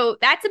 So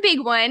that's a big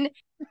one.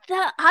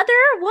 The other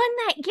one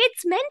that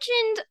gets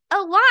mentioned a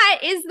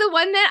lot is the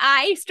one that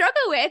I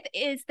struggle with,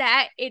 is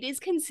that it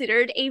is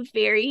considered a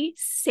very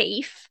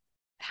safe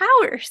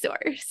power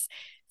source.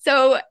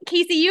 So,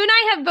 Casey, you and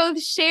I have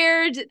both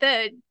shared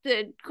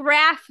the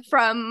graph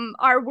from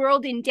our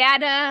World in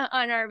Data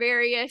on our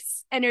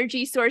various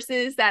energy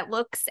sources that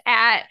looks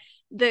at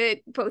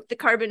both the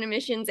carbon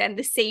emissions and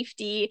the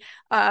safety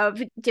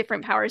of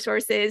different power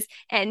sources.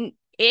 And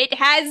it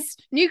has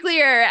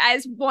nuclear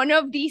as one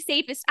of the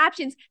safest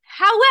options.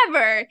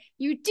 However,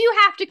 you do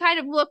have to kind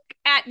of look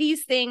at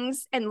these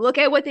things and look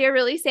at what they're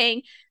really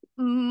saying.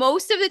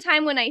 Most of the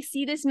time when I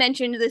see this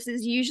mentioned, this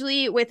is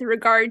usually with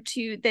regard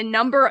to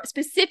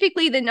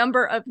specifically the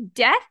number of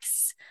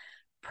deaths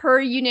per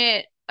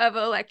unit of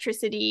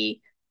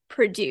electricity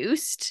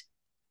produced,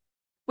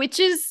 which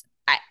is,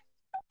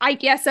 I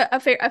guess, a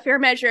fair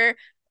measure.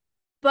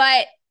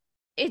 But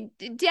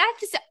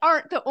deaths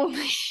aren't the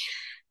only...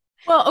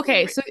 Well,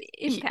 okay, so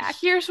impact.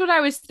 Here's what I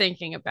was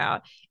thinking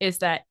about, is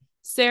that,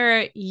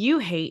 Sarah, you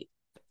hate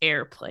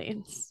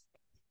airplanes.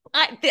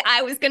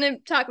 I was going to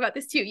talk about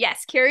this too.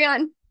 Yes, carry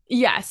on.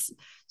 Yes.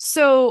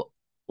 So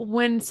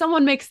when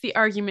someone makes the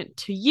argument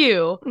to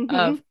you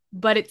of,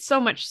 but it's so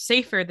much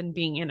safer than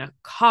being in a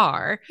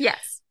car.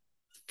 Yes.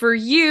 For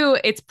you,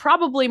 it's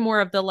probably more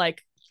of the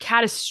like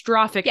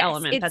catastrophic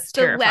element that's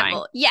terrifying.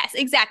 Level. Yes,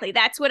 exactly.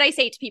 That's what I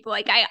say to people.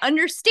 Like, I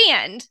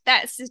understand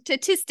that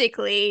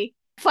statistically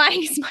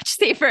flying is much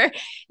safer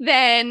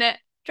than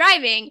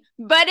driving,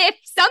 but if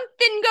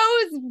something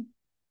goes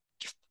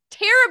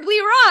terribly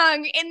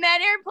wrong in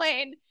that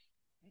airplane,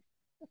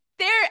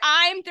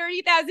 I'm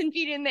 30,000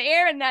 feet in the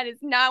air, and that is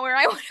not where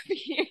I want to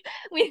be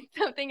when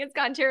something has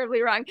gone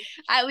terribly wrong.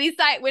 At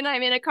least when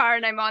I'm in a car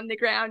and I'm on the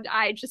ground,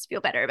 I just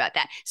feel better about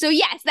that. So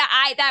yes,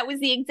 that was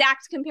the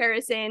exact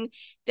comparison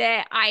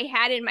that I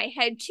had in my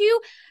head too.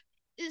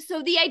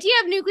 So the idea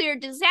of nuclear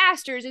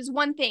disasters is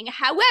one thing.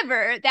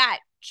 However, that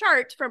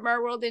chart from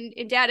our World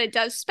in Data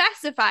does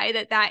specify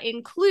that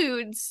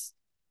includes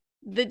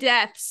the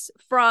deaths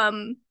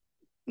from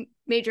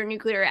major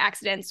nuclear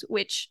accidents,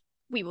 which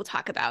we will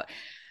talk about.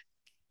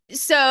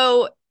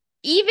 So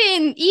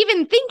even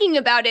thinking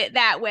about it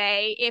that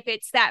way, if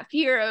it's that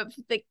fear of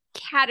the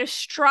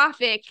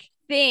catastrophic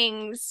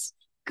things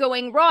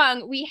going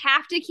wrong, we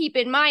have to keep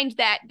in mind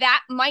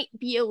that might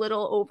be a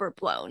little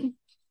overblown.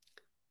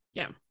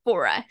 Yeah.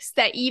 For us,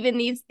 that even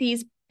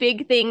these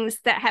big things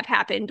that have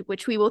happened,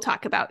 which we will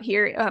talk about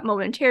here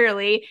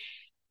momentarily,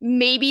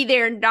 maybe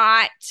they're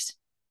not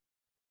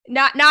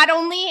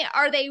only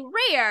are they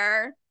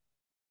rare,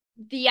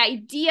 the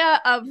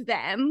idea of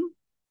them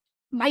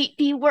might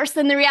be worse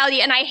than the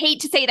reality. And I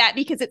hate to say that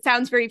because it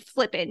sounds very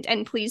flippant,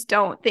 and please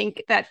don't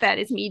think that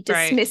is me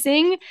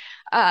dismissing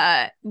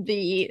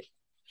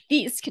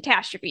these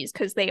catastrophes,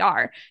 because they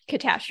are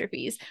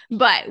catastrophes.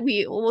 But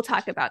we'll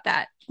talk about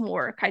that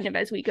more kind of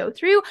as we go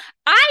through.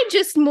 I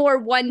just more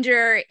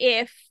wonder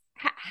if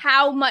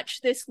how much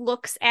this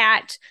looks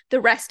at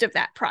the rest of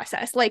that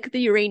process, like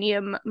the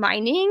uranium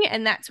mining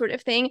and that sort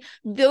of thing.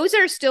 Those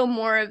are still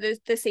more of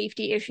the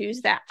safety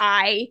issues that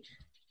I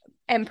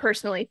am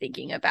personally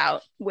thinking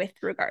about with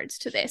regards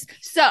to this.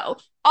 So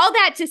all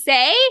that to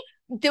say,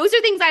 those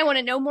are things I want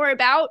to know more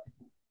about.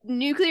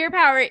 Nuclear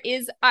power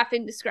is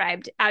often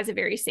described as a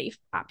very safe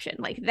option.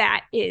 Like,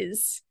 that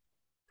is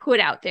put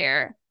out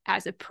there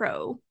as a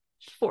pro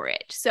for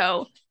it.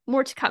 So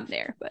more to come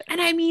there. And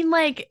I mean,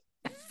 like,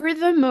 for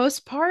the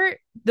most part,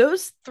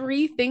 those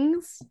three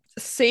things,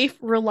 safe,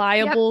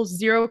 reliable,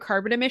 zero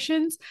carbon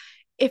emissions,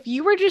 if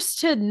you were just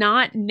to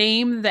not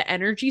name the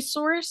energy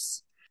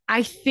source,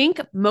 I think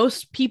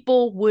most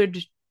people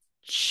would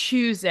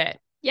choose it.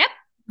 Yep.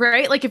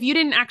 Right? Like, if you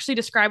didn't actually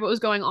describe what was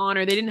going on,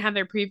 or they didn't have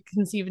their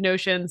preconceived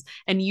notions,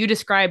 and you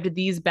described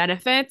these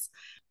benefits,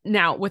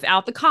 now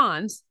without the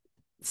cons,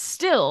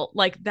 still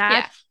like that,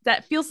 Yeah.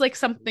 that feels like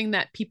something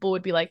that people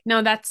would be like,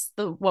 no, that's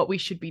the what we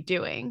should be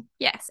doing.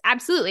 Yes,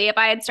 absolutely. If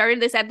I had started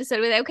this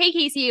episode with, okay,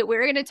 Casey,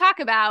 we're going to talk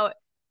about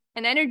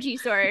an energy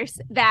source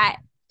that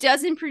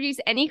doesn't produce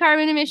any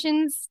carbon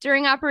emissions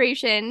during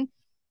operation.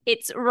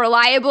 It's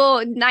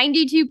reliable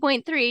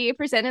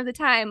 92.3% of the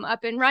time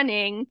up and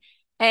running.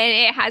 And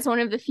it has one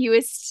of the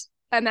fewest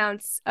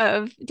amounts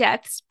of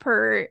deaths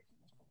per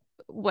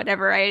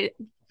whatever I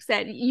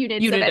said,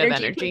 units Unit of of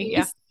energy, energy, produced,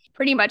 yeah.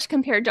 pretty much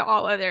compared to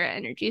all other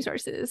energy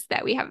sources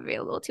that we have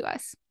available to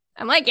us.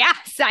 I'm like, yeah,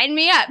 sign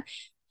me up.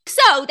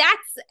 So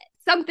that's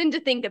something to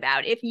think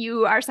about if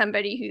you are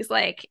somebody who's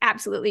like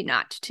absolutely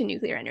not to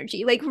nuclear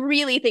energy. Like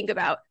really think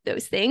about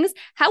those things.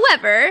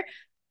 However,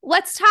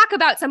 let's talk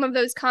about some of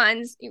those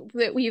cons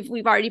that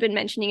we've already been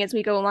mentioning as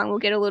we go along. We'll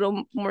get a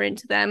little more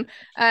into them.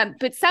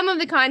 But some of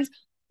the cons,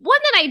 one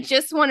that I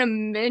just want to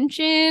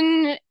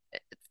mention,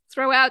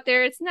 throw out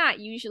there, it's not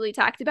usually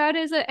talked about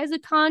as a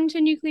con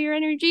to nuclear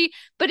energy,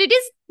 but it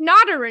is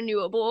not a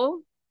renewable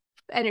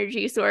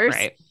energy source.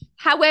 Right.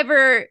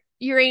 However,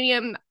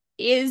 uranium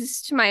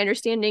is, to my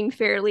understanding,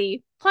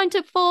 fairly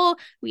plentiful.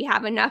 We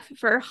have enough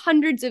for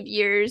hundreds of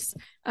years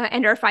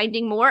and are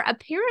finding more.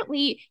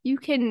 Apparently, you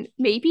can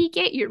maybe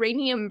get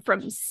uranium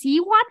from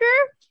seawater.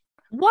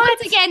 What?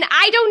 Once again,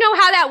 I don't know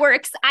how that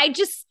works. I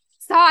just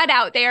saw it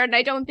out there, and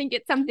I don't think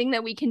it's something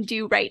that we can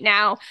do right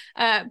now.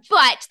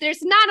 But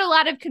there's not a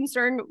lot of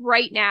concern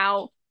right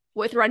now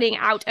with running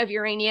out of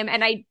uranium.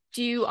 And I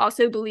do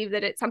also believe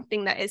that it's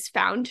something that is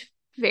found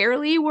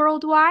fairly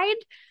worldwide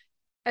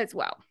as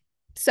well.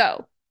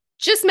 So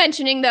just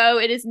mentioning, though,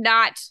 it is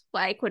not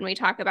like when we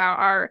talk about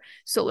our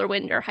solar,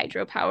 wind, or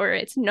hydropower,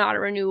 it's not a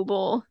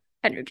renewable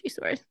energy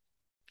source.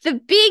 The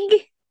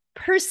big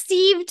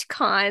perceived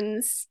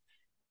cons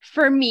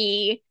for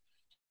me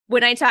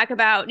when I talk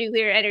about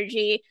nuclear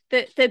energy,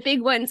 the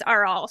big ones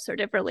are all sort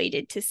of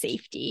related to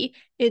safety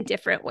in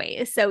different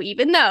ways. So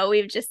even though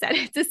we've just said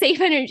it's a safe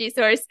energy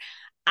source,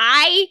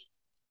 I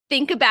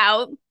think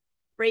about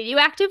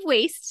radioactive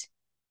waste.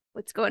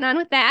 What's going on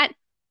with that?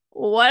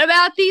 What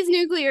about these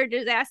nuclear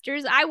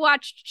disasters? I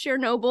watched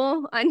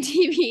Chernobyl on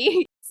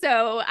TV,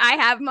 so I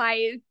have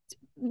my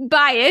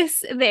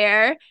bias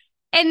there.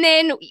 And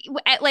then,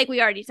 like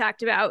we already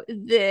talked about,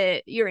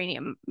 the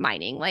uranium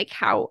mining, like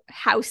how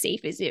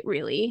safe is it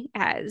really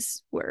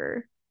as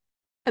we're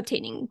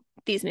obtaining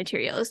these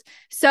materials?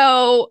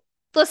 So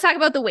let's talk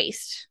about the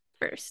waste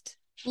first.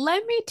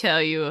 Let me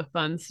tell you a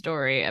fun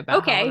story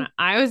about how when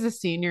I was a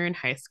senior in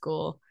high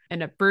school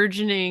and a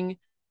burgeoning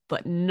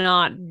but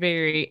not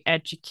very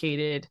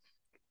educated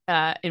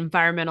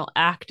environmental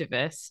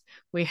activist,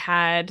 we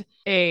had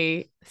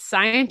a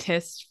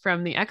scientist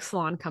from the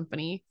Exelon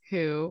company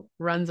who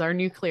runs our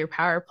nuclear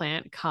power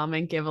plant come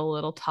and give a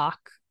little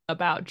talk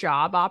about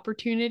job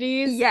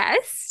opportunities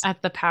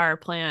at the power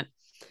plant.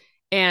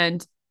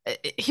 And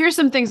here's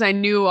some things I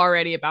knew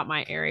already about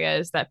my area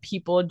is that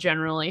people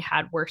generally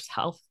had worse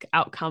health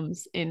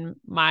outcomes in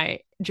my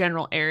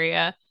general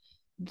area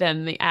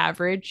than the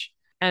average.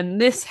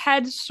 And this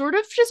had sort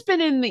of just been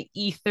in the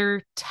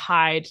ether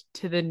tied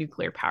to the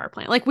nuclear power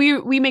plant. Like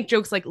we make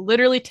jokes like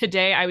literally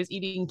today I was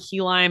eating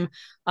key lime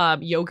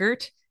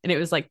yogurt and it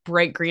was like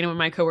bright green. And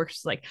my coworkers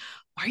was like,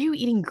 "Why are you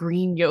eating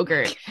green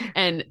yogurt?"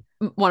 And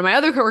one of my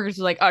other coworkers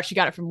was like, "Oh, she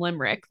got it from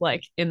Limerick,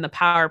 like in the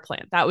power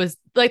plant." That was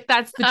like,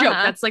 that's the joke.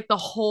 That's like the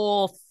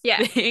whole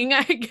thing,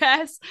 I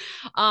guess.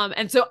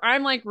 And so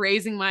I'm like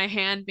raising my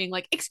hand being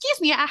like, "Excuse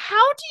me,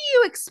 how do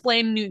you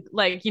explain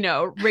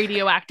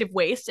radioactive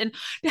waste? And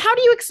how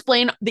do you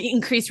explain the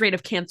increased rate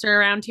of cancer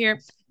around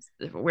here?"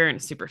 We're in a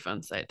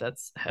Superfund site.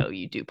 That's how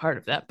you do part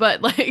of that.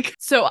 But like,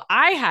 so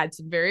I had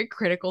some very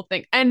critical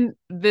things. And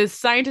the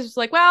scientist was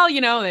like, "Well,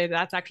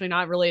 that's actually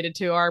not related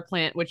to our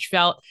plant," which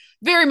felt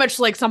very much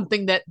like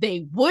something that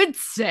they would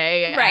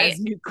say as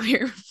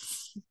nuclear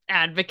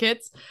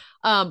advocates.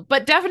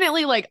 But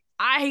definitely like,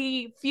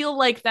 I feel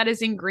like that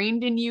is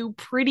ingrained in you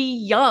pretty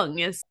young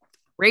is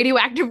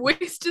radioactive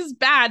waste is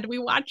bad. We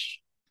watch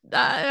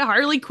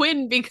Harley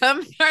Quinn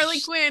become Harley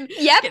Quinn.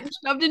 Get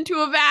shoved into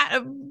a vat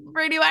of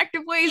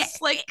radioactive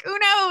waste. Like, who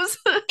knows?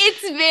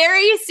 It's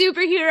very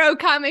superhero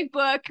comic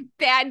book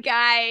bad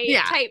guy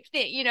type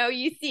thing.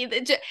 You see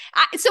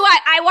so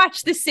I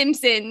watch The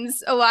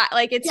Simpsons a lot.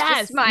 Like it's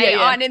just my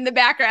on in the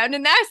background,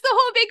 and that's the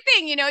whole big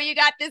thing. You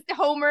got this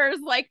Homer's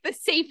like the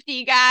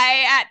safety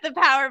guy at the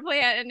power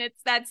plant, and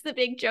that's the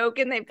big joke.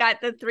 And they've got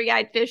the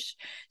three-eyed fish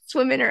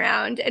swimming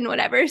around and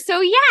whatever.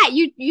 So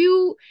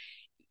you.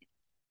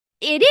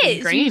 It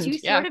is. You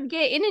sort of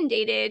get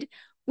inundated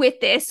with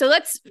this. So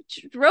let's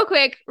real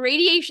quick.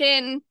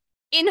 Radiation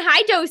in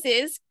high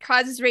doses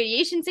causes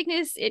radiation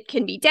sickness. It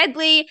can be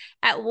deadly.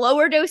 At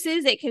lower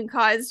doses, it can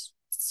cause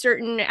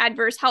certain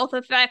adverse health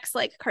effects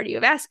like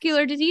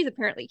cardiovascular disease,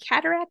 apparently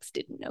cataracts.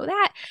 Didn't know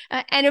that.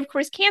 And of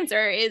course,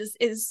 cancer is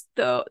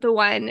the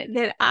one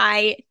that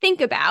I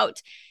think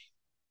about.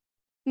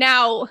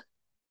 Now,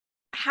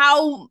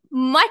 how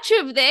much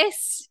of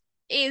this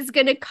is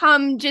going to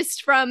come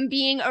just from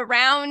being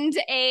around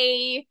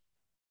a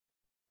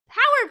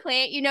power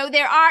plant,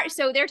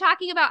 they're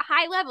talking about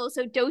high levels,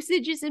 so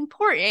dosage is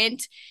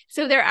important.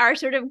 So there are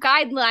sort of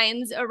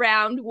guidelines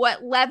around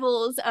what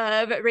levels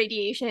of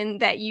radiation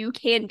that you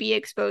can be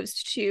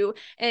exposed to,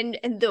 and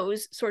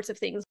those sorts of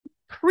things.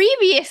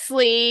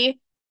 Previously,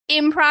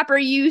 improper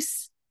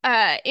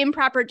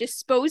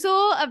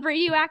disposal of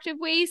radioactive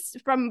waste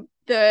from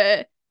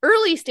the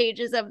early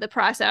stages of the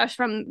process,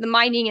 from the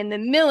mining and the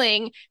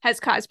milling, has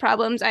caused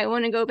problems. I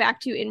want to go back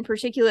to, in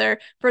particular,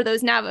 for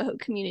those Navajo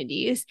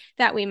communities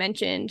that we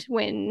mentioned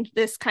when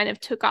this kind of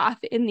took off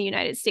in the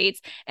United States.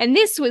 And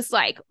this was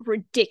like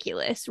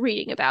ridiculous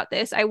reading about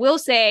this. I will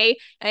say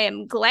I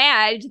am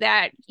glad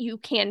that you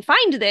can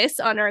find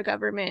this on our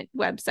government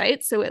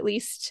website. So at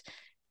least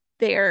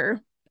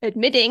they're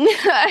admitting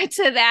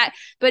to that.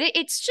 But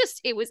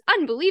it was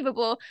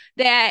unbelievable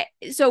that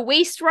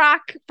waste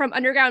rock from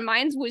underground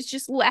mines was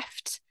just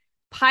left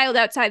piled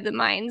outside the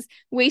mines.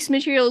 Waste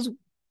materials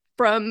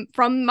from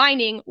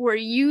mining were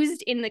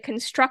used in the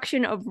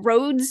construction of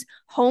roads,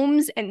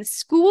 homes, and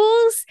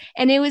schools.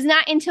 And it was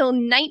not until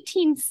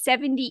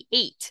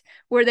 1978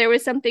 where there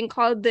was something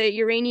called the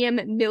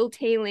Uranium Mill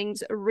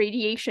Tailings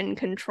Radiation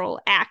Control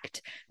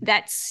Act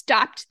that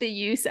stopped the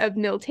use of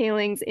mill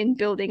tailings in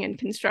building and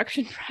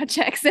construction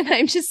projects. And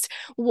I'm just,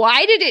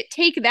 why did it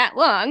take that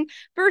long,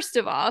 first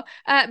of all?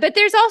 But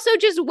there's also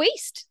just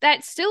waste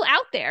that's still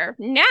out there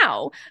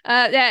now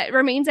that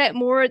remains at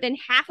more than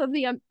half of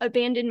the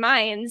abandoned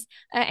mines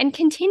and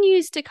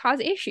continues to cause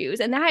issues.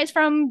 And that is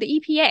from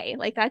the EPA,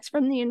 like that's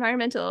from the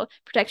Environmental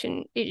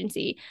Protection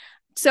Agency.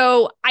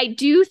 So I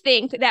do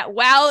think that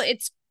while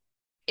it's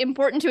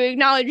important to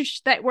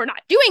acknowledge that we're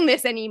not doing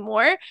this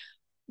anymore,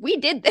 we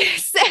did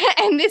this.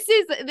 And this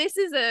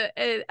is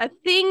a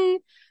thing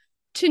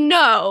to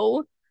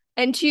know,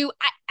 and to,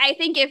 I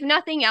think, if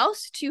nothing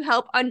else, to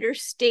help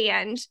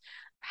understand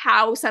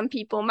how some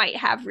people might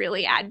have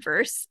really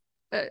adverse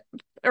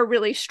or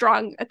really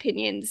strong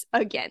opinions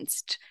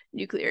against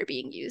nuclear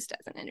being used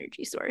as an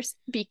energy source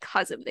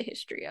because of the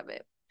history of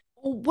it.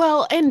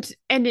 Well, and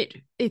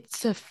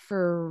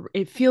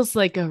it feels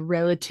like a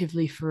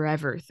relatively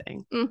forever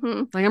thing.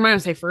 Mm-hmm. Like, I'm not gonna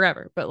say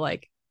forever, but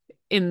like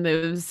in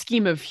the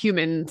scheme of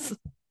humans,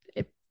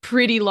 a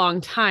pretty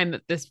long time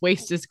that this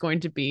waste is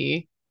going to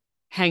be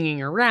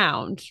hanging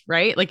around,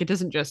 right? Like, it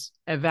doesn't just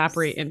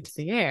evaporate into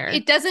the air.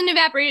 It doesn't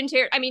evaporate into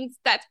air. I mean,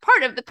 that's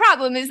part of the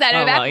problem, is that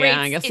it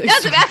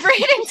does evaporate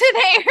into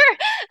the air,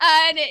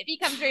 and it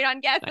becomes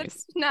radon gas. Nice.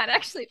 That's not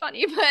actually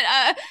funny,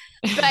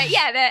 but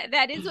yeah,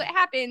 that is what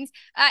happens.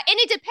 And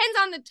it depends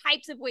on the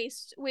types of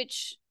waste,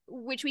 which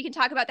we can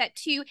talk about that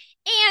too.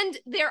 And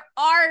there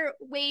are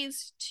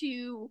ways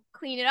to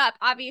clean it up.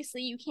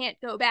 Obviously, you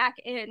can't go back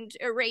and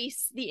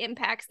erase the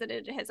impacts that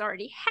it has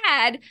already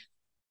had,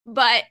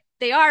 but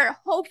they are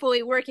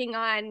hopefully working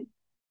on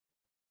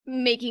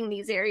making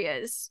these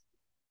areas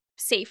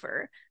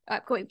safer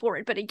going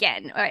forward. But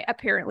again,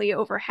 apparently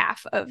over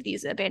half of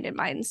these abandoned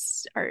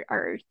mines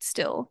are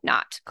still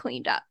not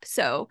cleaned up.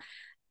 So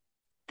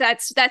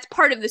that's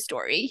part of the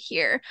story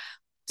here.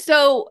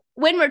 So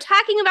when we're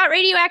talking about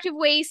radioactive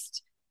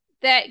waste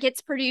that gets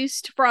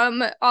produced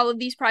from all of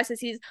these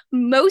processes,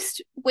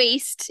 most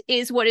waste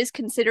is what is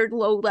considered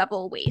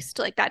low-level waste.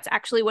 Like, that's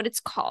actually what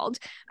it's called.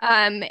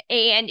 And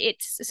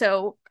it's,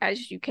 so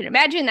as you can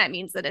imagine, that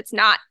means that it's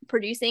not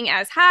producing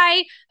as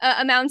high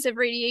amounts of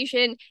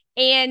radiation,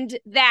 and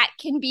that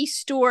can be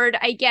stored,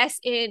 I guess,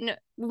 in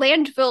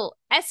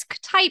landfill-esque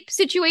type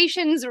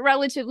situations,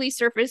 relatively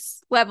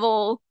surface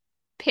level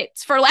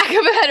pits, for lack of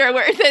a better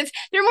word.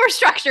 They're more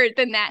structured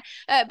than that,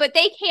 but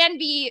they can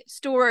be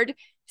stored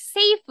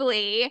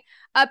safely.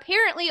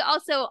 Apparently,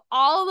 also,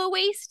 all the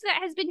waste that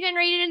has been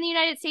generated in the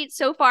United States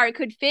so far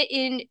could fit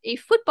in a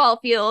football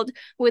field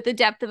with a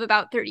depth of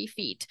about 30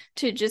 feet.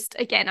 To just,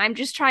 again, I'm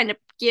just trying to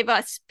give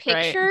us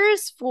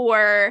pictures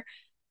for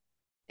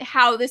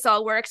how this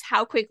all works,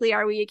 how quickly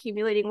are we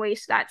accumulating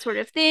waste, that sort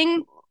of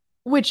thing.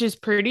 Which is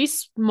pretty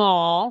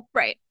small.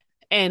 Right.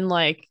 And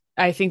like,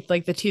 I think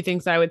like the two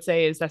things I would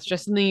say is that's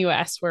just in the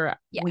US, where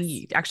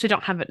we actually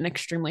don't have an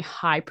extremely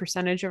high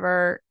percentage of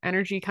our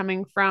energy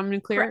coming from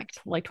nuclear. Correct.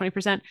 Like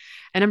 20%.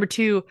 And number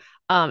two,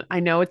 I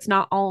know it's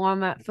not all on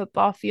that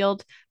football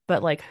field,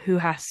 but like, who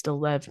has to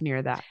live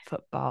near that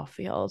football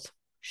field?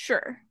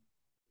 Sure.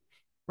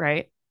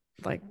 Right.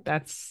 Like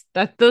those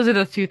are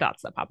the two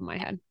thoughts that pop in my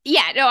head.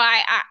 Yeah, no,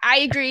 I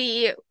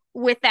agree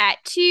with that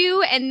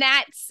too. And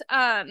that's,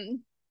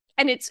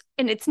 and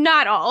it's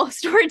not all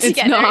stored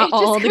together. It's not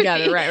all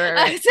together,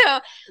 right.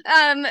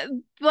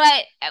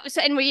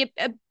 And we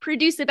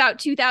produce about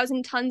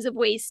 2,000 tons of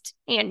waste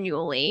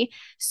annually.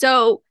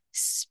 So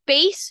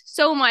space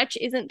so much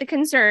isn't the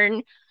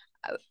concern.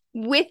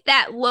 With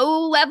that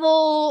low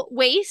level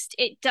waste,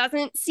 it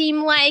doesn't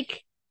seem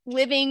like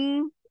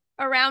living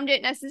around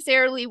it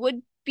necessarily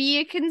would be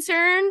a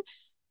concern.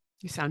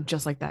 You sound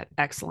just like that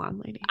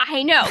Exelon lady.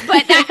 I know,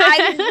 but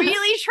I'm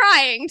really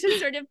trying to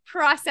sort of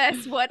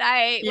process what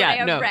I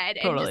have read,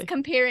 totally. And just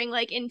comparing,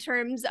 like, in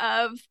terms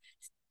of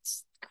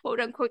quote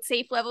unquote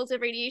safe levels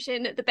of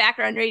radiation, the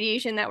background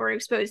radiation that we're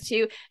exposed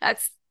to.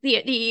 That's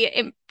the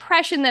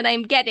impression that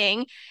I'm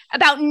getting,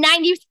 about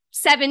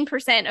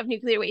 97% of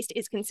nuclear waste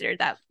is considered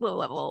that low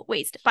level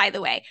waste, by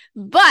the way.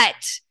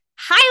 But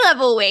high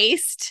level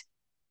waste,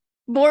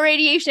 more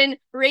radiation,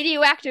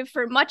 radioactive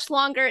for much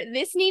longer.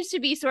 This needs to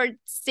be stored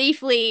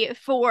safely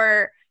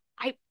for,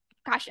 I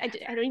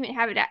don't even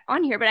have it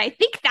on here, but I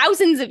think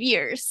thousands of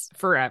years.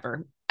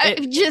 Forever.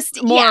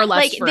 Just more or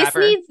less like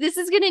forever. This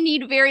is going to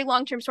need very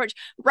long-term storage.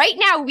 Right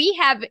now we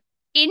have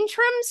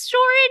interim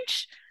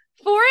storage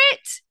for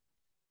it.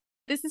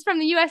 This is from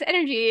the U.S.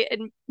 Energy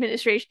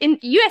Administration,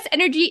 U.S.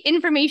 Energy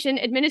Information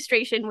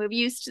Administration. We've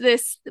used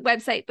this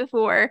website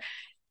before.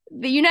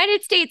 The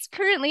United States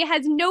currently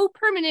has no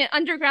permanent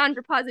underground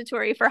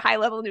repository for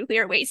high-level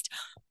nuclear waste.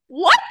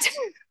 What?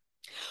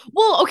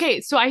 Well,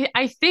 okay, so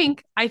I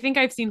think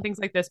I've seen things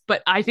like this,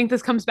 but I think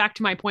this comes back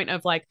to my point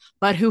of like,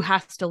 but who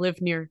has to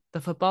live near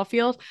the football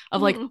field?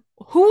 Of like,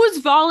 who is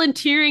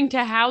volunteering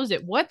to house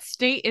it? What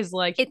state is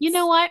like, you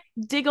know what?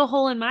 Dig a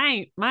hole in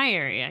my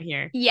area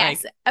here.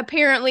 Yes, like,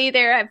 apparently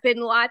there have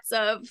been lots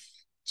of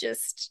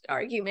just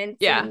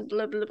arguments and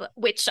blah, blah, blah,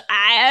 which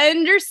I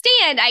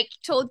understand. I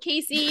told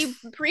Casey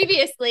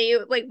previously,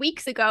 like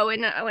weeks ago,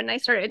 when I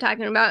started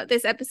talking about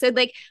this episode,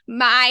 like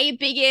my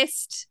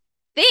biggest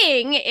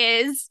thing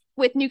is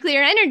with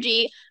nuclear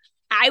energy.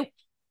 I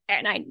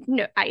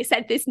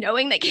said this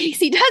knowing that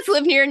Casey does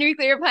live near a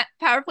nuclear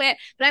power plant,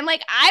 but I'm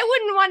like, I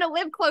wouldn't want to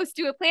live close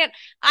to a plant.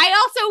 I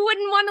also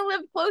wouldn't want to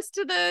live close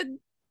to the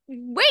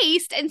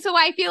waste, and so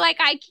I feel like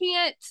I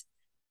can't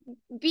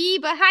be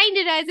behind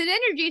it as an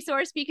energy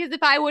source, because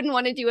if I wouldn't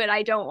want to do it,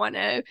 I don't want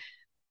to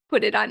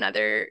put it on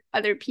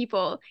other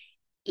people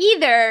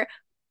either.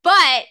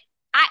 But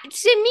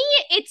to me,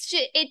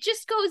 it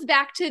just goes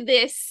back to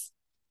this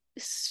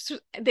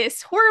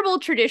horrible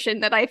tradition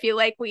that I feel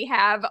like we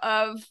have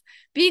of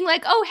being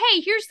like, oh,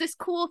 hey, here's this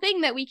cool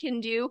thing that we can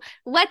do.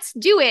 Let's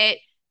do it,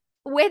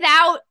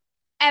 without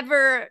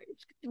ever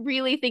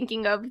really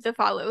thinking of the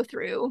follow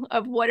through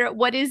of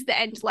what is the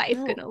end life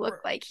going to look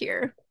like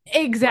here.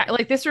 Exactly.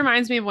 Like this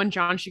reminds me of when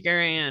John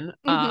Shigerian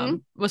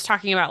was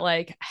talking about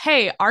like,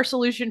 hey, our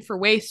solution for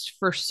waste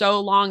for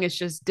so long is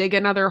just dig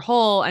another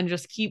hole and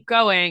just keep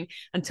going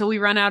until we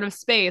run out of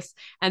space.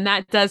 And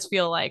that does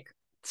feel like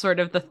sort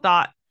of the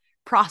thought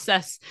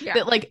process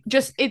that like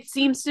just it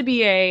seems to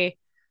be a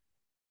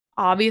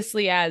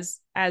obviously as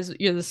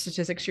the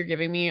statistics you're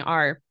giving me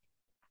are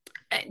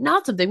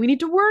not something we need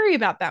to worry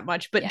about that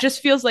much, but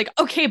just feels like,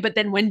 okay, but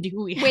then when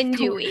do we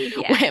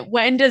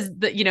when does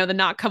the the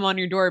knock come on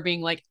your door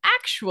being like,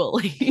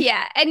 actually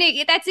and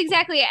that's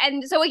exactly,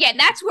 and so again,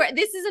 that's where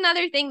this is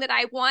another thing that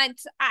I want.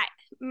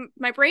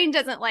 My brain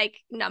doesn't like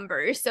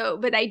numbers,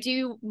 but I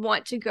do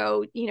want to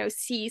go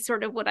see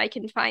sort of what I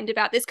can find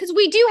about this, because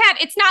we do have,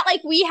 it's not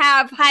like we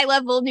have high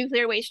level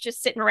nuclear waste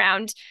just sitting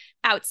around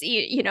out,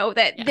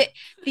 that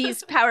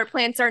these power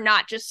plants are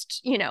not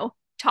just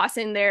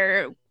tossing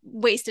their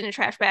waste in a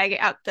trash bag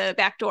out the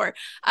back door.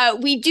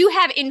 We do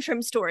have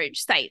interim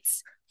storage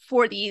sites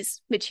for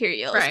these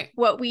materials. Right.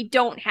 What we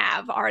don't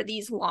have are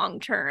these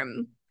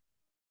long-term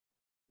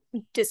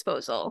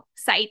disposal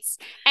sites.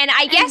 And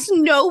I guess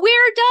nowhere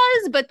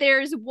does, but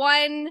there's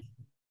one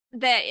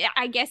that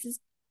I guess is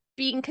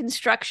being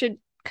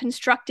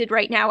constructed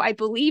right now. I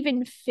believe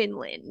in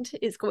Finland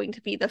is going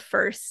to be the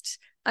first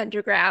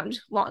underground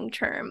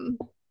long-term.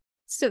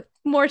 So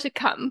more to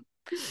come.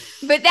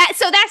 But that's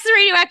the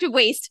radioactive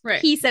waste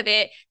piece of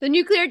it. The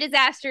nuclear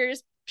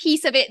disasters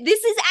piece of it.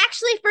 This is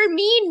actually, for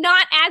me,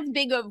 not as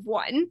big of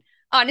one,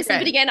 honestly.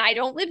 But again, I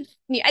don't live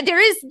near, there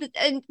is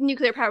a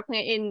nuclear power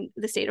plant in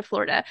the state of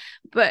Florida,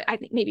 but I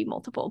think maybe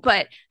multiple,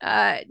 but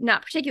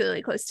not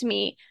particularly close to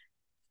me.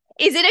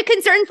 Is it a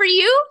concern for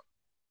you?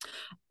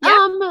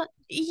 Yeah.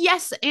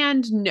 Yes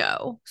and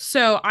no.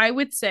 So I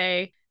would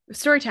say,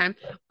 story time,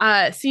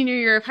 senior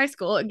year of high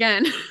school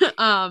again.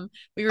 I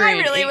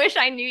really wish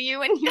I knew you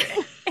when you were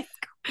in high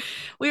school.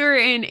 We were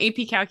in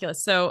AP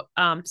calculus. So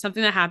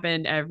something that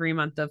happened every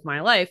month of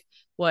my life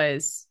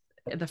was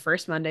the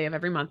first Monday of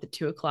every month at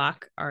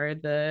 2:00 are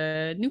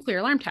the nuclear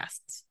alarm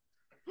tests.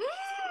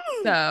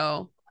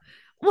 So,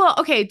 well,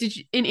 okay.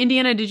 In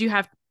Indiana, did you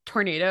have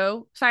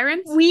tornado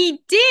sirens? We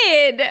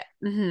did.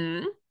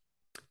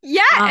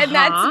 Yeah, and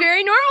that's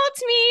very normal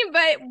to me,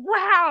 but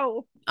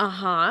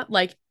wow.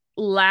 Like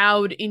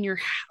loud in your,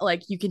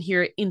 like you can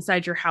hear it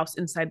inside your house,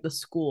 inside the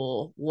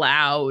school,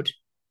 loud,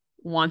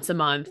 once a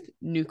month,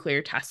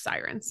 nuclear test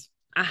sirens.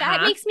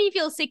 That makes me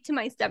feel sick to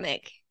my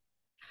stomach.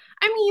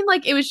 I mean,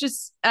 like, it was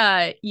just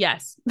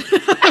yes.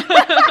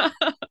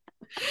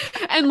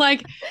 And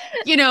like,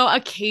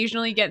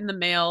 occasionally get in the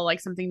mail like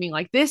something being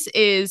like, this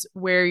is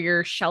where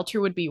your shelter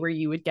would be, where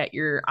you would get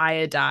your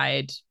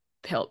iodide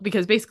pill,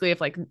 because basically if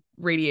like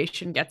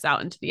radiation gets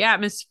out into the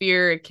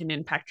atmosphere, it can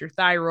impact your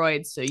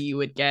thyroid, so you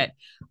would get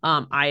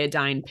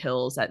iodine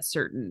pills at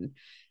certain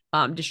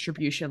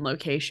distribution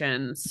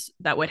locations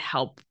that would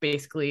help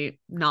basically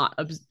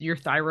your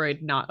thyroid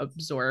not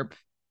absorb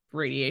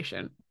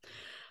radiation.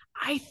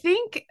 I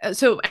think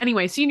so.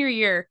 Anyway, senior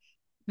year,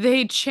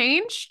 they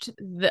changed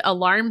the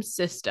alarm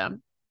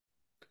system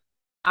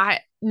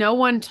No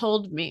one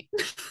told me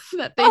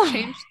that they Oh,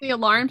 changed the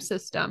alarm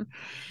system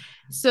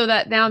so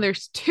that now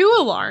there's two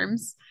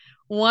alarms.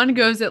 One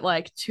goes at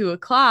like 2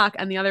 o'clock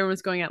and the other one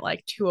was going at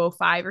like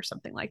 2:05 or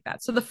something like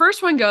that. So the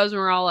first one goes and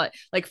we're all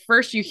like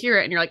first you hear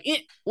it and you're like,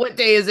 what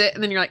day is it?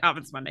 And then you're like, oh,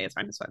 it's Monday. It's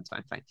fine. It's fine. It's fine.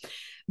 It's fine.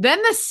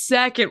 Then the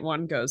second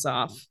one goes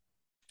off.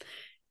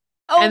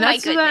 oh And my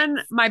that's goodness. when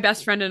my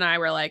best friend and I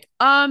were like,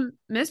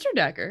 Mr.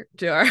 Decker,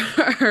 to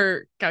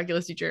our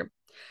calculus teacher,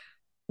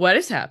 what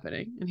is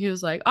happening? And he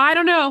was like, oh, I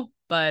don't know,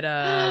 but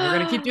we're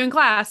gonna keep doing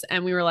class.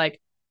 And we were like,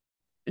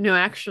 no,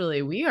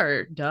 actually, we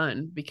are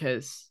done,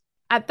 because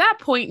at that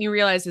point you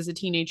realize as a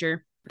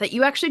teenager that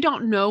you actually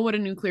don't know what a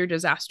nuclear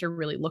disaster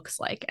really looks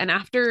like. And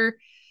after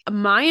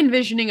my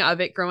envisioning of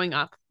it growing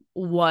up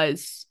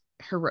was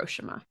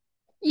Hiroshima.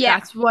 Yeah.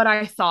 That's what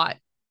I thought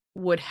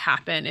would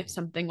happen if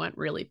something went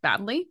really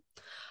badly.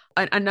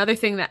 Another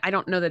thing that I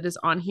don't know that is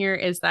on here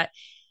is that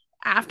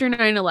after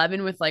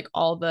 9/11, with like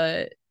all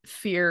the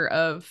fear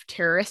of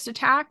terrorist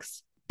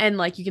attacks, and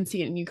like you can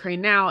see it in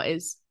Ukraine now,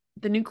 is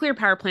the nuclear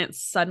power plant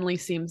suddenly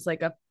seems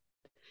like a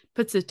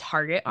puts a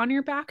target on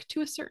your back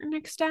to a certain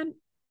extent.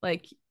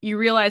 Like you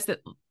realize that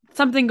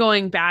something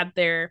going bad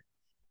there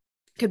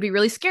could be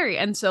really scary.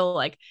 And so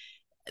like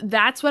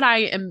that's what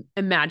I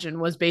imagine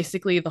was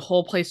basically the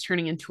whole place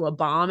turning into a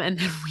bomb and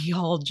then we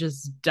all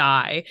just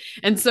die.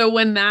 And so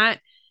when that,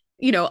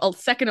 a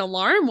second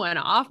alarm went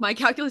off, my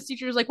calculus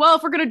teacher was like, well,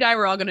 if we're going to die,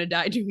 we're all going to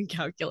die doing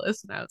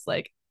calculus. And I was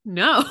like,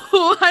 no,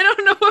 I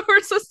don't know what we're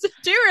supposed to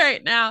do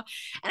right now.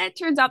 And it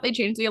turns out they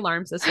changed the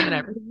alarm system and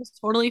everything was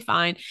totally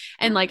fine.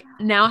 And like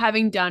now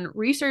having done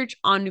research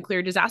on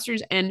nuclear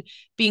disasters and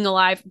being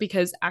alive,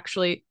 because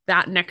actually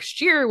that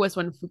next year was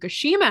when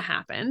Fukushima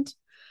happened.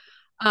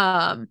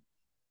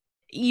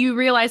 You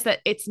realize that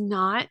it's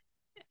not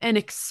an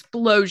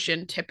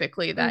explosion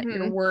typically that you're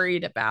Mm-hmm.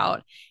 worried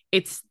about.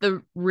 It's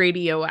the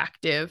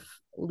radioactive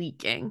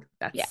leaking.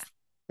 Yeah.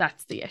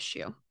 That's the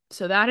issue.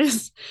 So that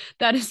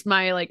is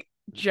my like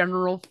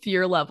general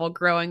fear level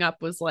growing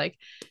up, was like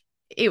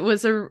it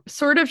was a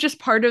sort of just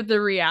part of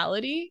the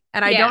reality.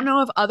 And I Yeah. don't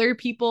know if other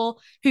people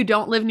who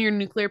don't live near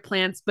nuclear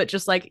plants but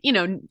just like,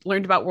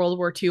 learned about World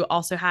War II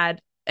also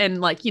had,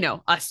 and like,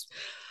 us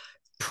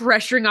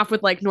pressuring off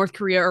with like North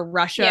Korea or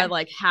Russia, Yeah.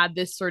 like had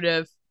this sort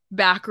of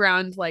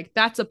background, like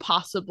that's a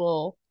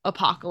possible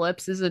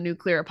apocalypse, is a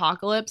nuclear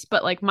apocalypse.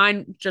 But like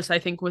mine just, I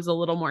think, was a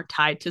little more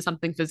tied to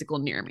something physical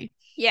near me.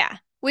 Yeah.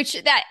 Which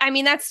that, I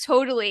mean, that's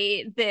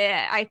totally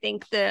I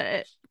think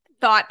the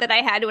thought that I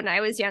had when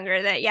I was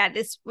younger, that, yeah,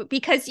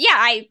 because,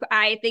 yeah,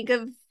 I think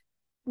of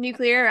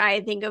nuclear, I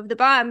think of the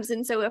bombs.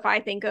 And so if I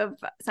think of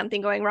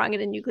something going wrong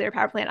in a nuclear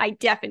power plant,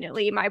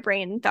 my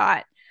brain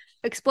thought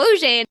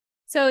explosion.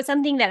 So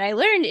something that I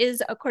learned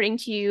is, according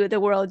to the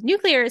World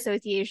Nuclear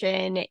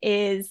Association,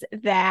 is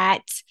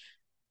that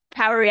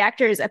power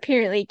reactors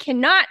apparently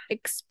cannot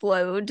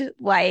explode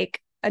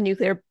like a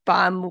nuclear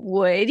bomb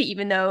would,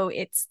 even though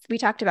we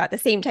talked about the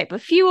same type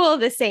of fuel,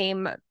 the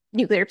same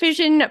nuclear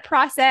fission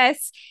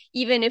process.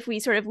 Even if we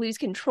sort of lose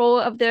control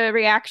of the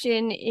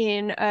reaction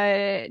in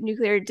a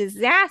nuclear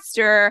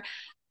disaster,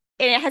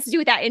 and it has to do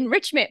with that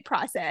enrichment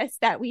process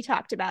that we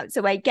talked about.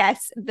 So I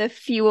guess the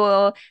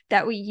fuel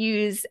that we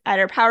use at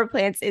our power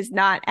plants is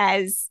not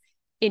as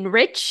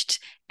enriched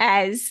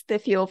as the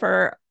fuel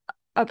for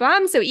a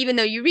bomb. So even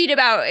though you read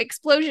about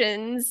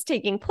explosions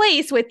taking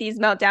place with these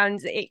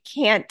meltdowns, it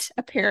can't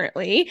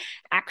apparently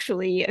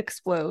actually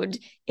explode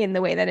in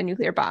the way that a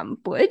nuclear bomb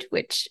would,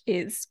 which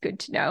is good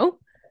to know.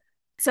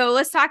 So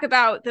let's talk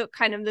about the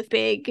kind of the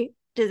big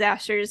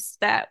disasters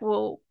that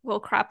will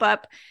crop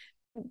up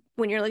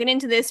when you're looking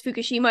into this.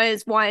 Fukushima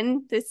is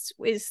one. This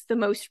is the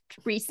most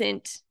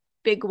recent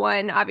big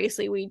one.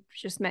 Obviously, we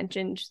just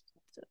mentioned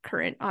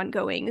current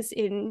ongoings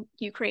in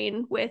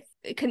Ukraine with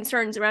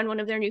concerns around one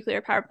of their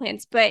nuclear power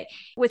plants. But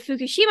with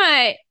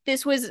Fukushima,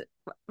 this was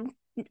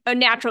a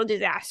natural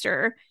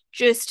disaster,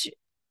 just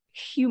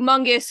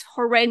humongous,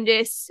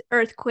 horrendous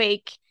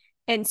earthquake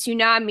and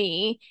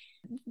tsunami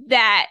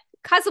that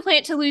caused the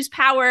plant to lose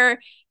power,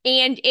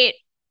 and it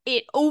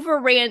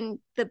overran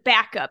the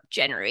backup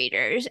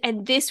generators.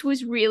 And this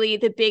was really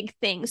the big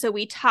thing. So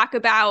we talk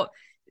about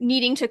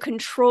needing to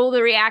control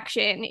the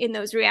reaction in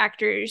those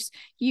reactors.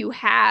 You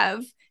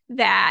have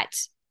that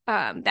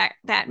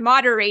that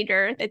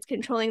moderator that's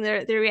controlling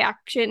the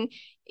reaction.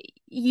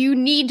 You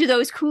need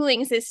those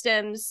cooling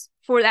systems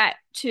for that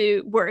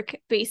to work,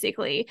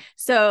 basically.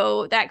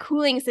 So that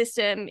cooling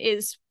system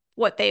is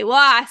what they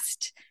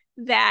lost.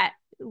 That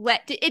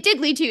it did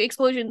lead to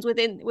explosions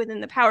within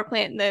the power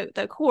plant and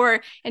the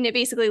core, and it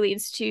basically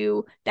leads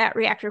to that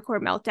reactor core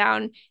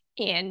meltdown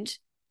and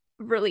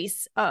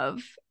release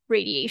of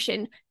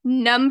radiation.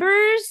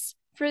 Numbers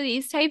for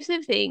these types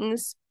of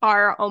things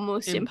are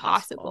almost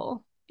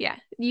impossible. Yeah,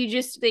 you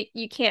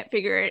can't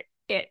figure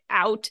it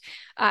out,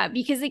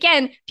 because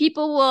again,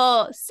 people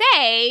will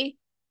say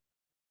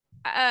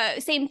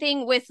same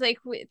thing with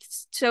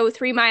so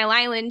 3 Mile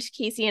Island,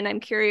 Casey, and I'm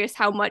curious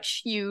how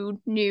much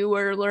you knew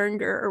or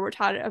learned or were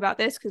taught about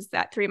this, because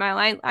that 3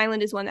 Mile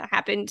Island is one that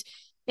happened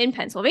in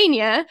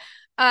Pennsylvania.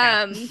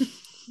 Yeah.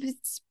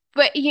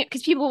 but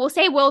because people will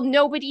say, well,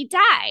 nobody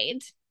died.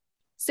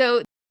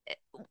 So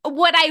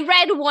what I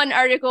read, one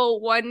article,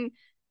 one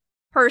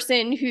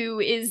person who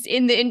is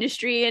in the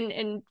industry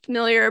and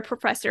familiar,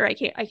 professor, I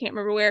can't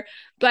remember where,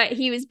 but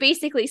he was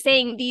basically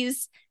saying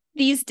these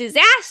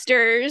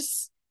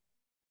disasters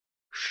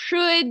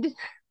should,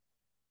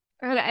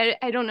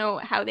 I don't know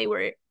how they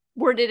were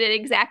worded it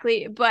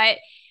exactly, but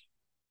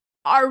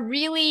are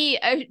really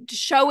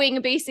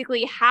showing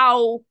basically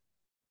how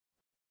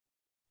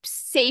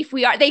safe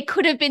we are. They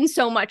could have been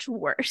so much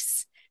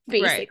worse,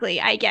 basically,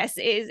 right. I guess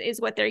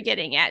is what they're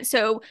getting at.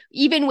 So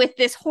even with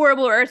this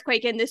horrible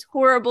earthquake and this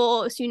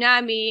horrible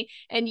tsunami,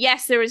 and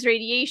yes, there was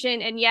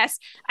radiation, and yes,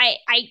 I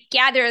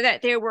gather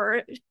that there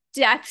were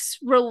deaths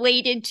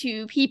related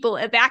to people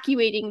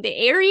evacuating the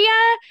area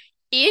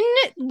in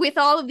with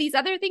all of these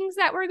other things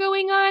that were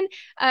going on,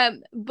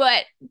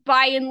 but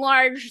by and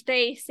large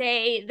they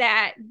say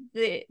that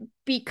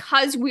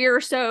because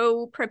we're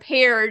so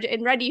prepared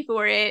and ready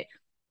for it,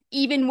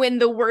 even when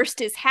the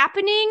worst is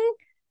happening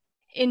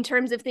in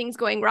terms of things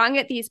going wrong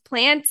at these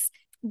plants,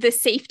 the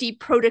safety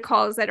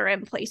protocols that are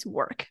in place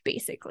work,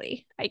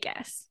 basically, I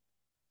guess.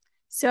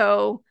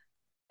 So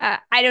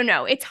I don't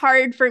know, it's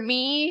hard for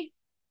me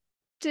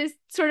to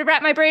sort of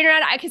wrap my brain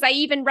around, because I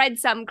even read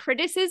some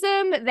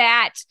criticism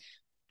that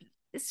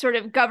sort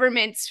of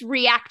governments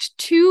react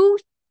too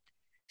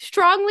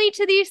strongly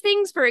to these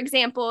things. For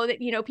example,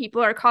 that, you know,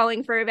 people are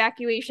calling for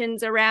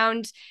evacuations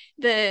around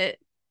the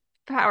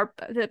power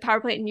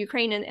plant in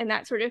Ukraine and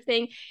that sort of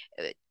thing.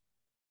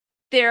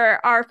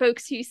 There are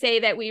folks who say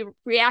that we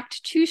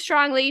react too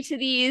strongly to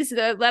these.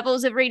 The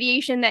levels of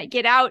radiation that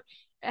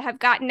have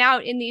gotten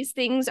out in these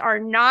things are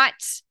not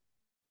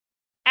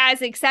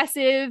as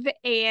excessive,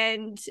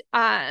 and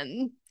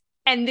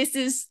this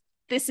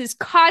is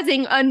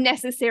causing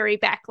unnecessary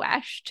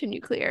backlash to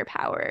nuclear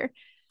power,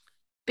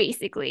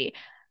 basically.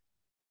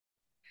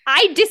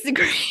 I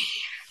disagree.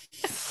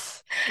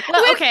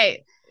 Well,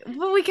 okay.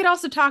 Well, we could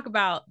also talk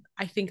about,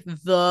 I think,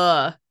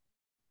 the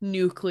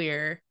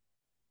nuclear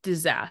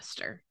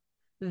disaster.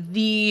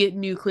 The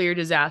nuclear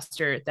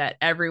disaster that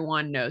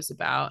everyone knows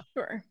about.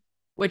 Sure.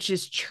 Which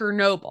is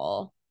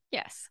Chernobyl.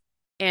 Yes.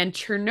 And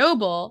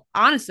Chernobyl,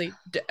 honestly,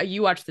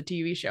 you watch the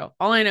TV show.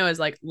 All I know is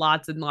like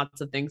lots and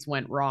lots of things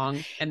went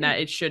wrong and that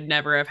it should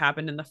never have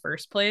happened in the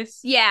first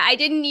place. Yeah, I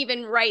didn't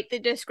even write the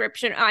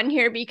description on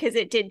here because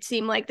it did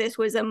seem like this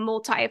was a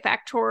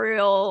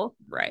multifactorial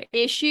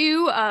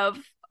issue of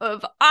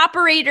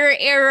operator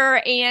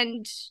error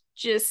and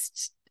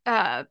just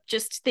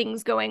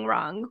things going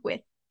wrong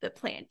with the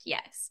plant.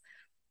 Yes.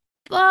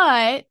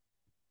 But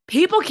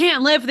people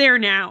can't live there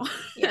now.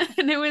 Yeah.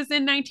 And it was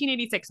in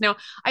 1986. Now,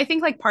 I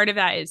think like part of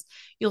that is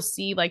you'll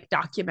see like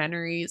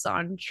documentaries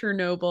on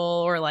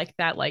Chernobyl or like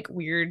that like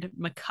weird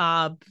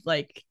macabre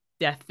like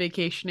death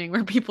vacationing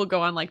where people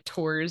go on like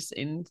tours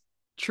in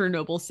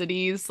Chernobyl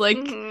cities.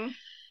 Like,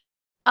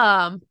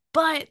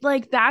 but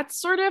like that's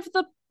sort of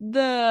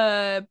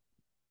the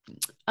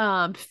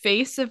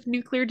face of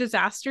nuclear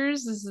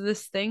disasters is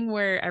this thing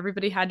where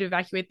everybody had to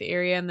evacuate the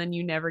area and then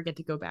you never get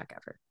to go back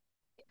ever.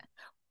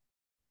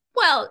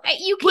 Well,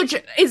 which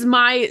is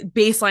my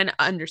baseline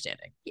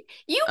understanding.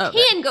 You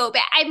can go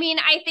back. I mean,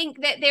 I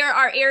think that there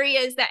are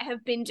areas that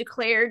have been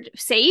declared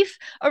safe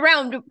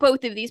around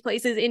both of these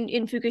places in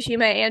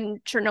Fukushima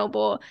and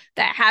Chernobyl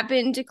that have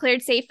been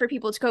declared safe for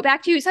people to go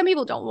back to. Some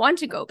people don't want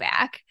to go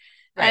back.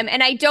 Right.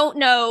 And I don't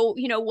know,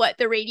 you know, what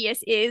the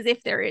radius is,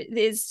 if there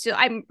is still,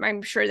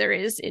 I'm sure there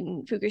is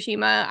in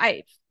Fukushima.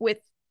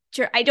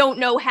 I don't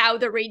know how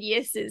the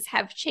radiuses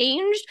have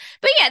changed,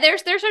 but yeah, there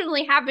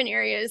certainly have been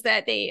areas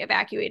that they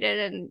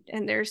evacuated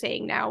and they're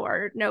saying now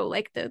are no,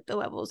 like the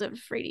levels of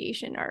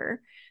radiation are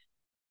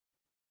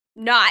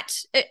not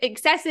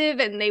excessive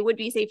and they would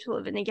be safe to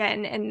live in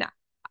again. And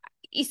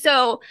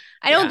so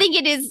I don't think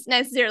it is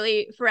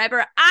necessarily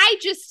forever. I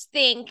just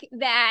think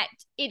that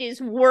it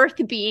is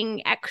worth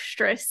being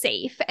extra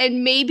safe,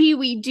 and maybe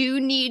we do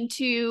need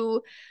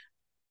to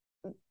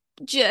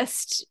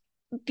just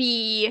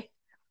be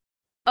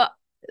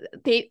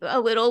a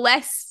little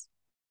less,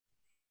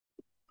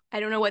 I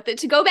don't know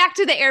to go back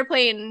to the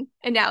airplane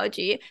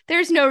analogy.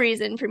 There's no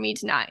reason for me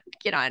to not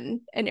get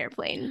on an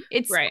airplane.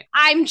 It's right.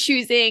 I'm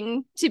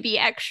choosing to be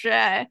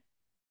extra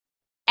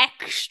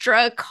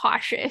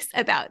cautious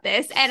about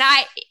this. And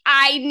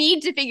I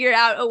need to figure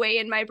out a way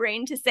in my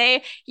brain to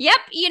say, yep,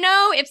 you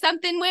know, if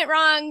something went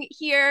wrong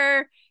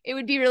here, it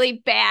would be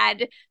really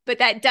bad, but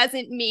that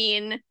doesn't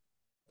mean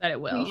that it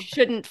will. We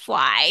shouldn't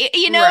fly.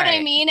 You know what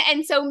I mean?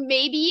 And so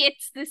maybe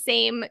it's the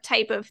same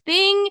type of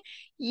thing.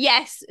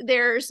 Yes,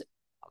 there's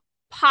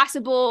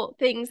possible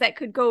things that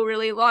could go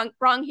really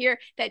wrong here.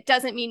 That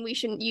doesn't mean we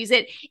shouldn't use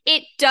it.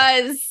 It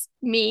does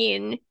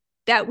mean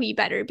that we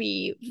better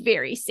be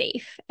very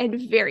safe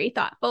and very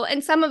thoughtful.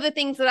 And some of the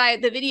things the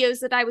videos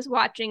that I was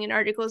watching and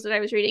articles that I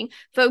was reading,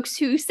 folks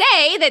who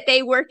say that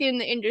they work in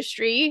the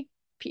industry,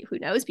 who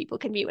knows, people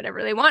can be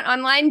whatever they want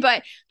online,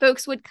 but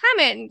folks would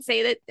comment and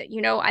say that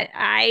you know,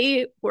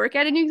 I work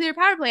at a nuclear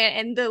power plant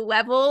and the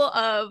level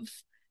of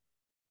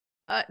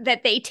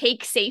that they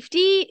take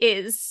safety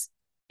is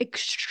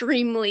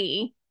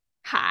extremely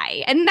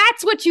high. And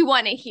that's what you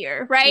want to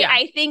hear, right? Yeah.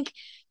 I think,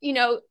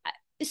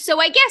 so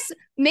I guess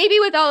maybe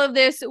with all of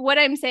this, what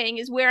I'm saying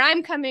is where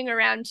I'm coming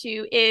around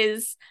to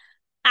is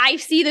I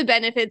see the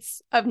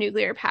benefits of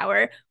nuclear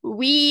power.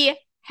 We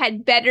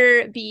had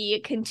better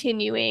be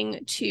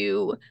continuing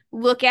to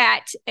look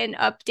at and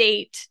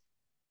update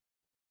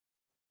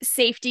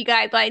safety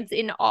guidelines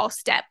in all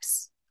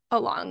steps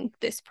along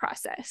this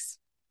process.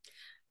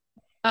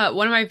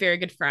 One of my very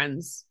good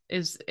friends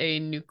is a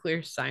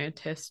nuclear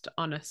scientist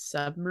on a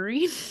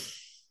submarine.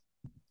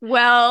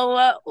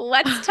 Well,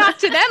 let's talk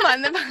to them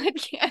on the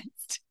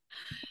podcast.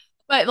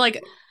 But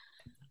like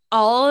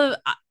all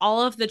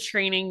of the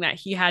training that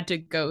he had to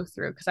go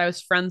through, because I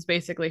was friends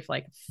basically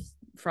like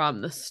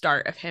from the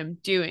start of him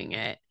doing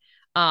it.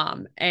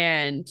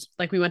 And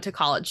like we went to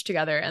college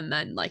together, and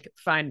then like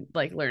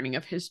learning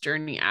of his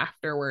journey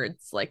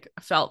afterwards, like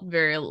felt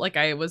very like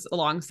I was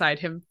alongside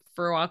him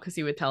for a while because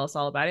he would tell us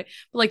all about it.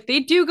 But like they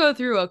do go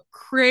through a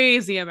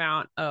crazy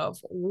amount of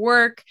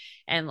work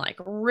and like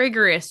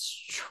rigorous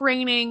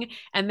training,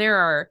 and there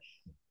are,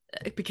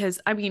 because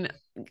I mean,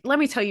 let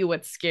me tell you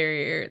what's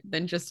scarier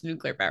than just a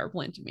nuclear power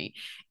plant to me.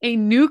 A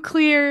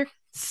nuclear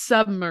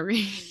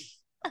submarine.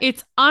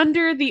 It's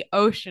under the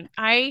ocean.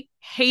 I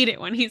hate it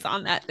when he's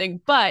on that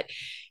thing, but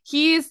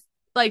he's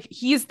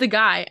the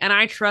guy, and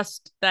I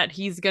trust that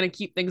he's going to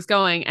keep things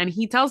going. And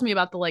he tells me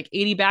about the like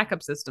 80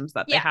 backup systems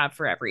that they have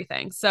for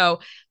everything. So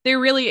there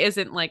really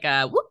isn't like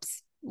a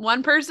whoops,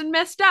 one person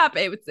messed up.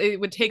 It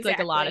would take like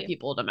a lot of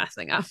people to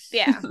messing up.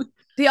 Yeah.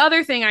 The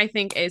other thing I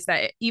think is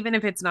that even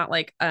if it's not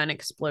like an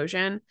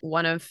explosion,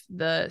 one of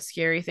the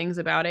scary things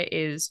about it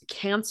is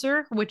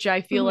cancer, which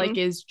I feel like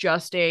is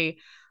just a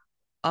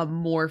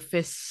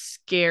amorphous,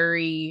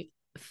 scary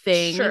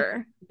thing.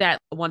 Sure. That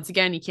once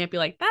again, you can't be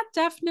like, that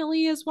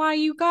definitely is why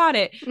you got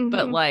it.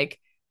 But like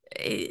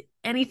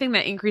anything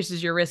that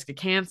increases your risk of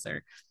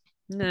cancer.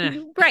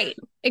 Nah. Right.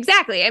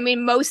 Exactly. I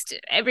mean,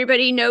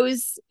 everybody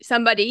knows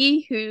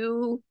somebody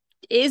who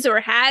is or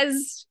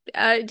has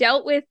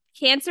dealt with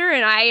cancer,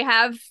 and I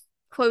have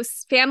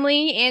close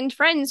family and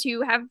friends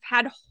who have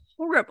had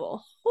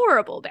horrible,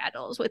 horrible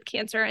battles with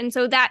cancer. And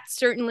so that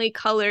certainly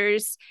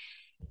colors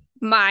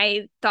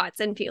my thoughts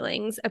and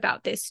feelings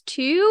about this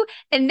too.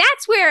 And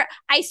that's where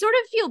I sort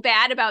of feel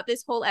bad about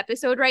this whole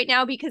episode right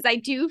now, because I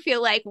do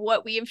feel like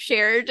what we have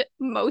shared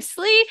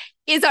mostly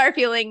is our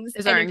feelings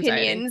and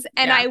opinions.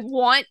 And I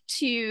want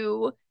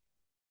to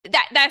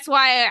that's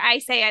why I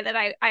say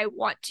that I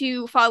want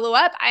to follow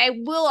up. I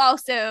will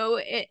also,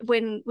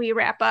 when we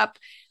wrap up,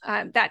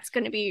 that's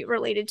going to be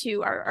related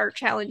to our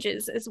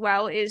challenges as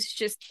well, is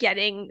just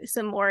getting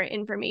some more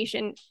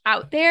information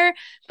out there.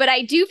 But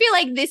I do feel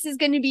like this is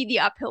going to be the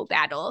uphill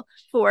battle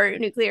for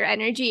nuclear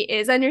energy,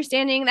 is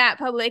understanding that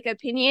public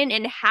opinion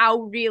and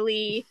how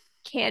really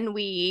can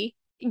we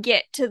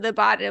get to the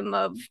bottom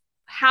of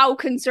how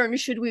concerned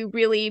should we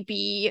really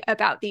be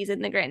about these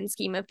in the grand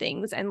scheme of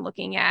things, and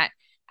looking at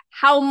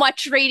how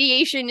much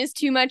radiation is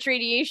too much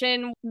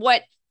radiation,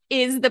 what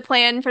is the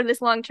plan for this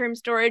long-term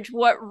storage,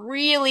 what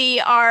really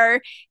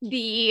are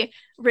the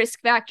risk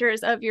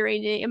factors of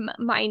uranium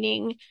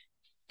mining,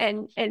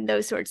 and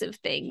those sorts of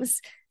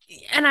things.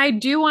 And I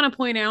do want to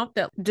point out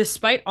that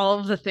despite all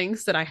of the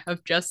things that I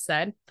have just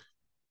said,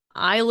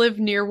 I live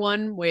near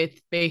one with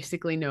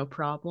basically no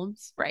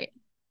problems. Right.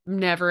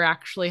 Never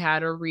actually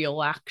had a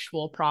real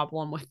actual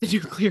problem with the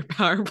nuclear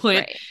power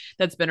plant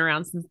that's been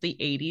around since the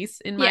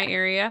 80s in my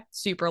area.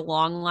 Super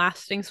long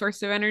lasting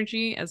source of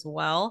energy as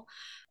well.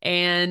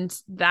 And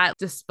that,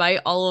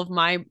 despite all of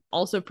my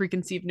also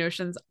preconceived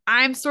notions,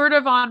 I'm sort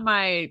of on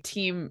my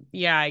team.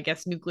 Yeah, I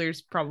guess nuclear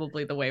is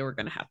probably the way we're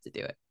going to have to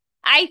do it.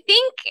 I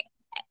think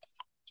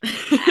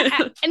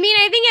I mean,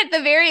 I think at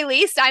the very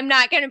least, I'm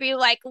not going to be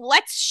like,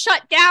 let's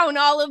shut down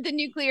all of the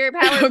nuclear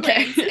power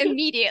plants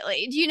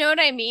immediately. Do you know what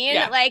I mean?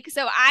 Yeah. Like,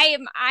 so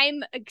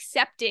I'm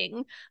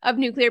accepting of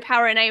nuclear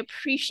power, and I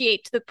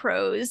appreciate the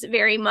pros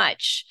very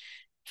much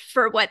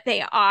for what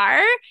they are.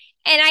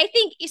 And I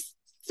think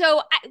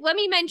so. Let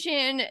me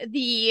mention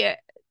the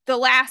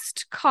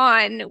last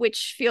con,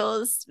 which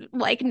feels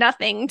like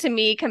nothing to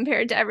me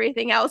compared to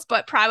everything else,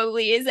 but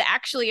probably is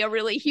actually a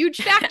really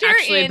huge factor.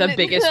 Actually, the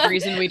biggest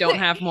reason we don't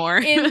have more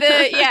in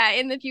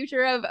the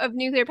future of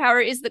nuclear power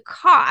is the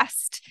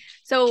cost.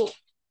 So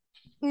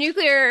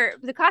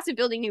the cost of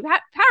building new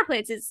power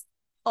plants is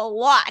a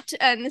lot.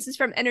 And this is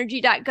from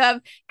energy.gov.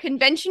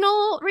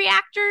 Conventional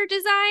reactor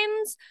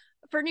designs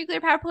for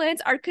nuclear power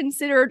plants are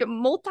considered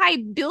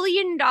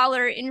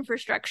multi-billion-dollar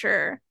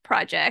infrastructure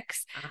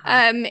projects.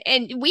 And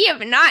we have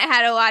not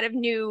had a lot of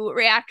new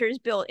reactors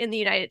built in the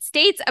United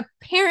States.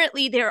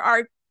 Apparently, there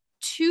are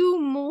 2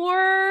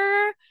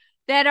 more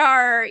that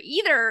are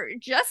either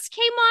just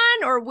came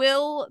on or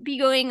will be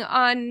going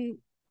on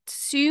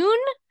soon.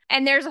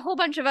 And there's a whole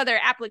bunch of other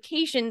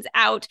applications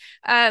out.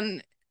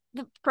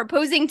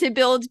 Proposing to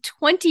build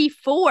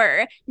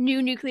 24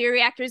 new nuclear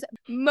reactors.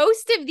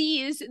 Most of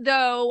these,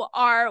 though,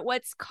 are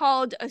what's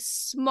called a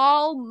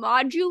small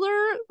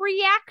modular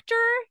reactor.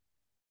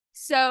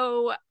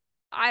 So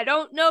I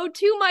don't know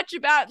too much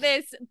about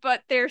this,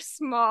 but they're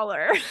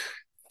smaller.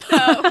 So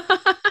apparently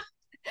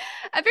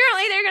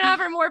they're going to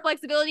offer more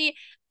flexibility.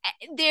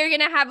 They're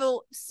going to have a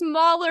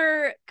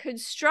smaller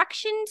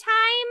construction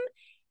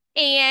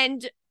time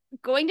and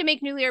going to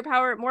make nuclear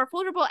power more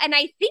affordable and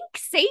I think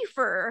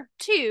safer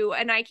too.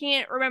 And I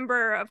can't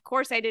remember, of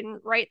course I didn't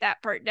write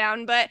that part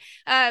down, but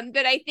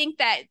I think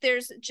that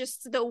there's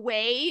just the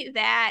way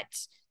that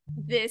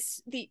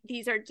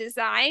these are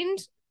designed.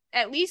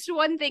 At least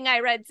one thing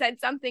I read said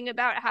something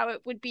about how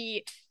it would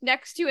be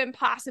next to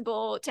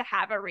impossible to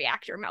have a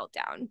reactor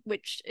meltdown,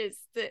 which is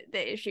the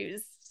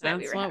issues that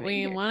That's what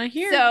we want to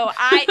hear. So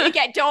I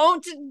again,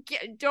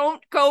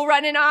 don't go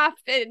running off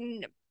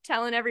and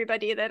telling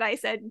everybody that I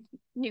said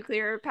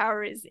nuclear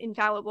power is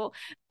infallible.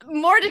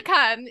 More to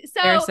come.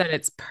 So Sarah said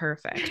it's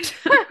perfect.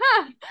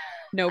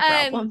 No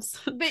problems.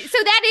 But so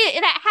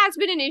that has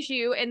been an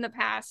issue in the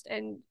past,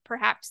 and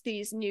perhaps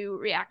these new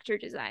reactor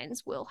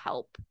designs will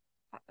help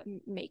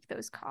make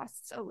those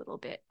costs a little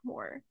bit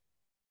more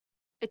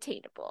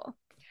attainable.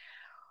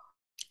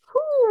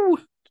 Ooh,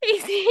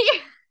 Casey.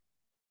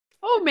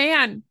 Oh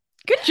man.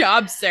 Good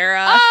job, Sarah.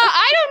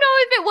 I don't know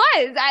if it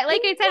was.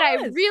 I said, I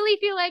really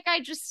feel like I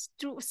just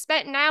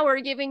spent an hour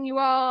giving you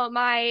all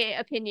my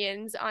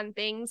opinions on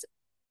things.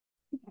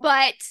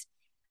 But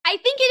I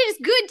think it is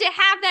good to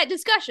have that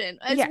discussion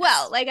as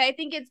well. Like, I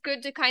think it's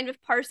good to kind of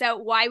parse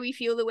out why we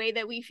feel the way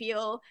that we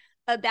feel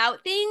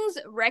about things,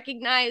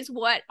 recognize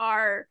what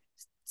our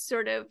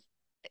sort of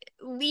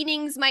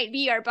leanings might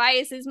be, our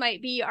biases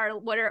might be,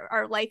 what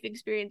our life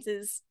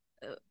experiences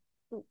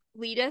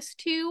lead us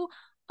to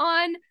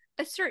on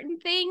a certain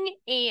thing,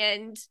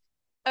 and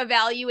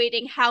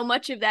evaluating how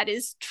much of that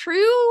is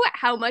true,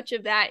 how much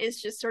of that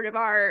is just sort of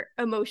our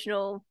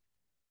emotional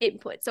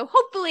input. So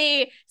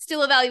hopefully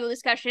still a valuable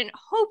discussion.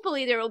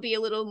 Hopefully there will be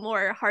a little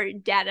more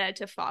hard data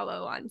to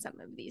follow on some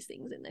of these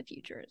things in the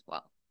future as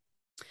well.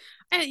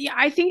 And yeah,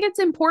 I think it's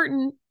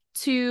important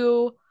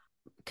to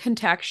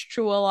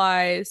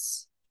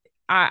contextualize.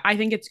 I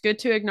think it's good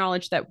to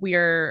acknowledge that we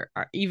are,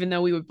 even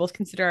though we would both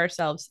consider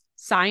ourselves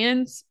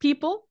science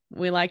people,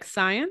 we like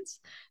science,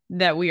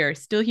 that we are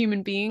still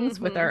human beings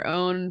with our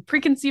own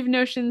preconceived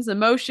notions,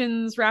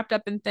 emotions wrapped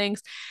up in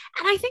things.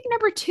 And I think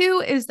number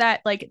two is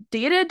that like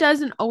data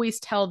doesn't always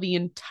tell the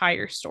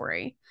entire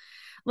story.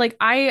 Like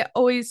I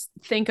always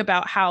think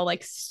about how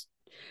like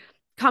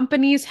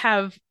companies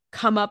have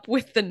come up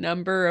with the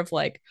number of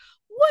like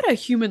what a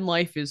human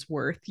life is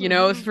worth, you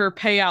know, for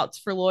payouts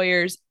for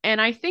lawyers.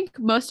 And I think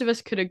most of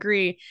us could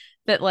agree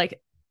that like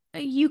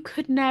you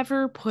could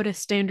never put a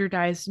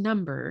standardized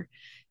number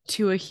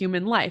to a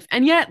human life.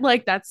 And yet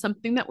like that's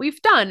something that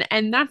we've done.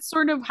 And that's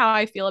sort of how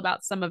I feel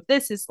about some of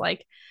this is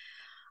like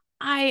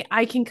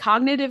I can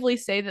cognitively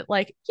say that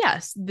like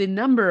yes, the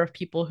number of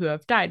people who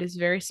have died is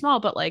very small,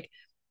 but like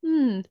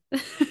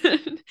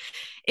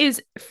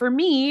is for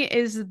me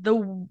is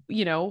the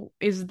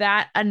is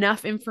that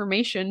enough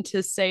information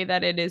to say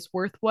that it is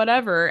worth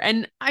whatever?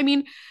 And I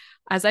mean,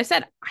 as I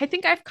said, I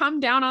think I've come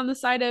down on the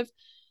side of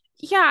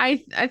yeah,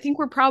 I think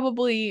we're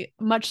probably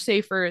much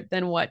safer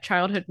than what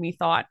childhood me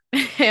thought.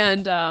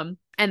 And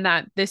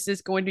that this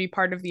is going to be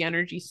part of the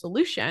energy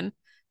solution.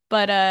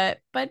 But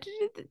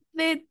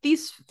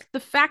the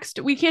facts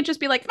we can't just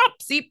be like, oh,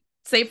 see,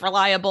 safe,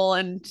 reliable,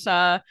 and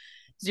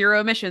zero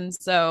emissions.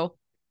 So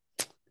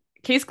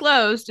case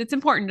closed. It's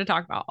important to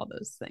talk about all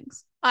those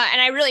things. And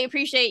I really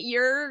appreciate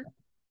your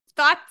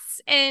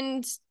thoughts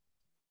and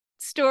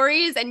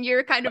stories and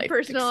your kind of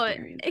personal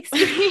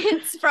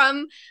experience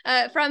from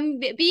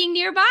being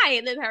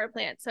nearby the power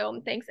plant.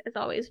 So thanks as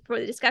always for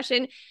the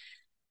discussion.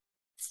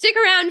 Stick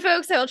around,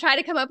 folks. I will try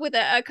to come up with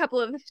a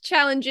couple of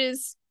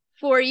challenges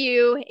for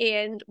you,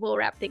 and we'll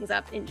wrap things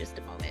up in just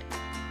a moment.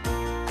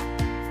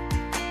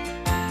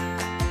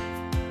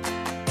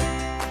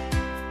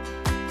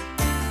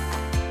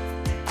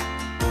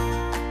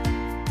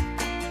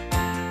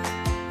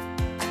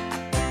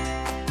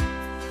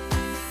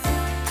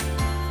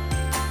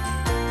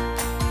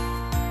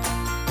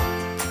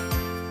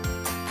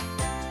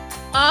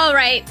 All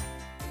right.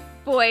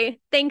 Boy,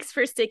 thanks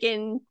for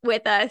sticking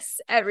with us,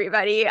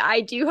 everybody.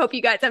 I do hope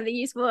you got something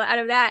useful out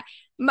of that.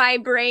 My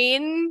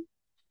brain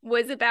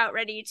was about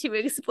ready to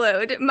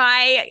explode.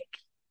 The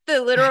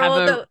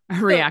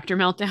reactor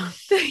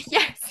meltdown.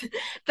 Yes.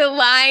 The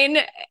line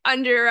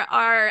under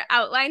our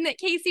outline that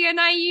Casey and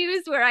I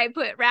used where I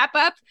put wrap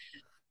up,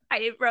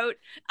 I wrote,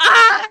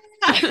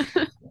 because that's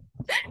how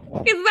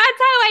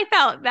I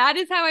felt. That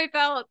is how I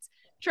felt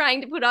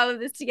trying to put all of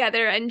this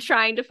together and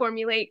trying to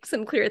formulate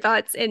some clear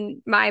thoughts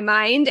in my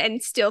mind,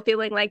 and still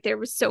feeling like there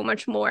was so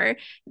much more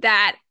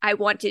that I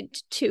wanted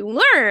to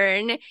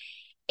learn.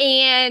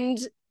 And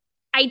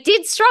I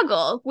did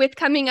struggle with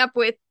coming up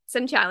with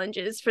some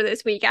challenges for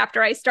this week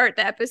after I start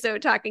the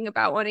episode talking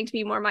about wanting to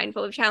be more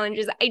mindful of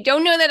challenges. I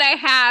don't know that I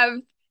have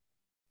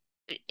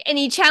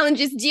any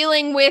challenges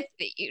dealing with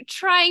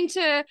trying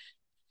to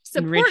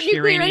support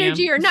nuclear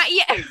energy or not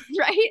yet,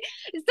 right?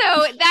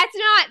 So that's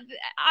not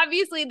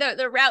obviously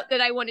the route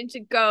that I wanted to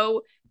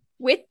go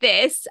with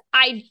this,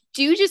 I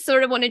do just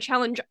sort of want to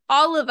challenge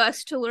all of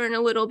us to learn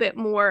a little bit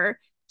more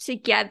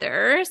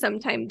together.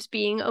 Sometimes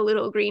being a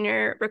little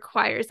greener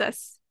requires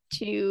us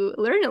to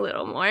learn a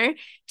little more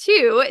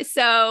too.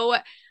 So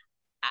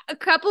a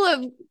couple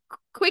of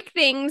quick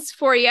things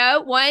for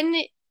you.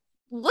 One,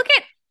 look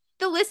at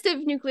the list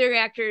of nuclear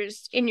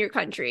reactors in your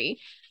country.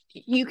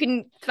 You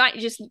can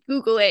just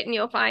Google it and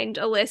you'll find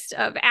a list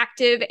of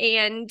active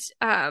and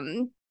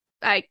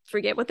I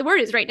forget what the word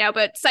is right now,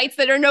 but sites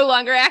that are no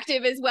longer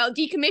active as well.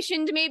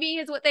 Decommissioned maybe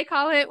is what they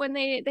call it when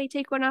they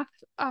take one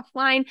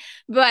offline.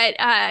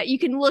 But you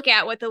can look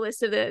at what the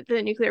list of the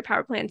nuclear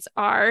power plants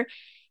are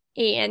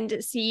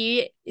and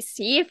see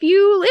if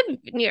you live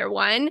near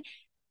one.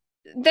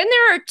 Then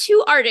there are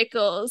 2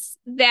 articles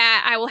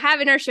that I will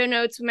have in our show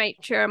notes. We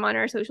might share them on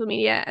our social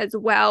media as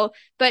well.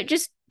 But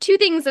just 2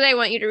 things that I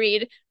want you to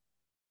read.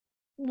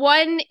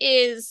 One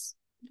is,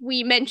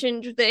 we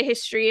mentioned the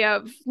history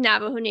of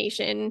Navajo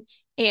Nation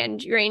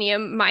and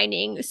uranium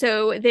mining.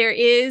 So there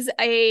is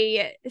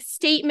a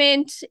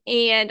statement,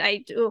 and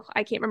I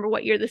can't remember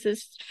what year this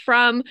is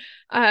from,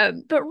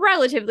 but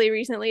relatively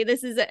recently.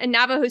 This is a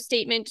Navajo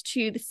statement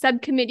to the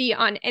Subcommittee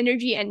on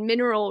Energy and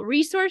Mineral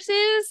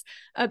Resources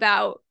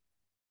about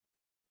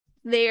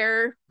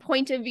their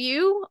point of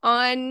view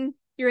on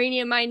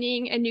uranium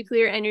mining and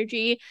nuclear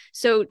energy.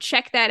 So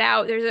check that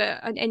out. There's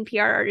an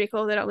NPR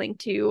article that I'll link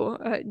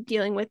to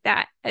dealing with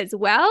that as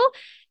well.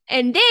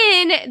 And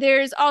then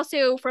there's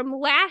also from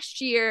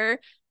last year,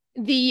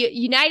 the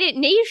United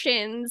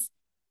Nations,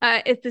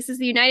 if this is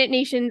the United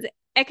Nations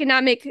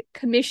Economic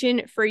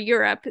Commission for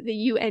Europe,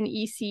 the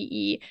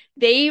UNECE,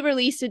 they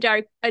released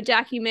a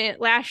document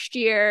last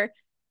year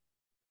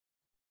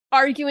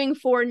arguing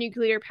for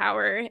nuclear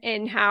power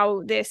and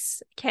how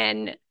this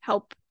can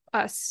help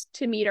us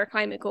to meet our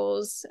climate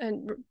goals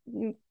and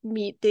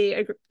meet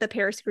the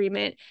Paris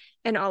Agreement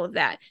and all of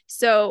that.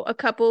 So a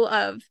couple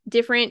of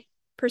different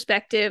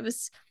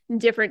perspectives,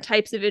 different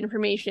types of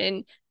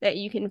information that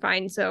you can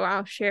find. So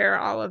I'll share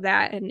all of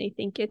that, and I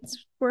think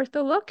it's worth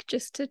a look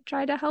just to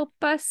try to help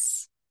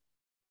us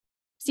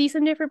see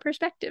some different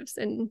perspectives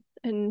and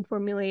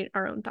formulate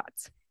our own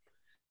thoughts.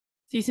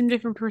 See some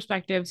different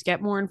perspectives,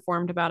 get more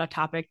informed about a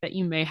topic that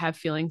you may have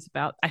feelings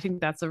about. I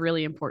think that's a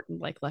really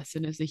important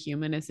lesson as a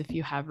human, is if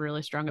you have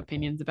really strong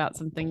opinions about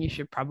something, you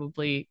should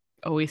probably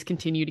always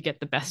continue to get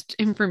the best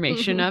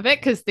information of it,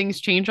 because things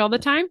change all the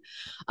time.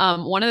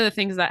 One of the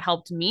things that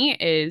helped me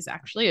is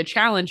actually a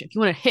challenge. If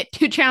you want to hit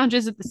 2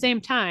 challenges at the same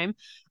time,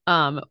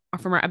 from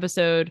our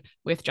episode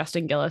with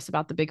Justin Gillis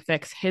about the Big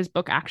Fix, his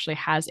book actually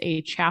has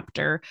a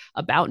chapter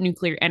about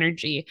nuclear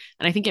energy.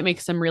 And I think it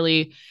makes some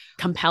really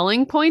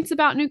compelling points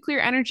about nuclear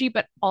energy,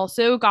 but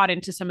also got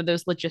into some of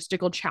those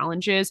logistical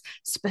challenges,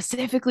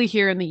 specifically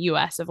here in the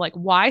US, of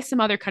why some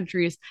other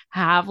countries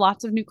have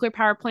lots of nuclear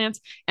power plants,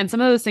 and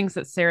some of those things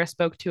that Sarah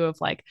spoke to of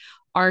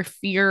our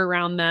fear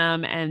around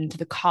them and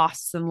the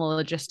costs and the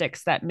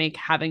logistics that make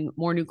having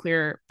more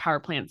nuclear power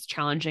plants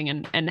challenging,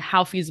 and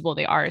how feasible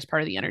they are as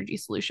part of the energy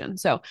solution.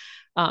 So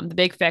the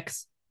Big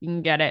Fix, you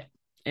can get it.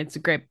 It's a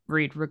great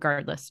read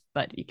regardless,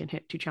 but you can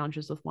hit 2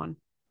 challenges with one.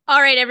 All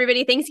right,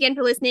 everybody. Thanks again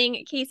for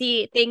listening.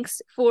 Casey,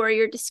 thanks for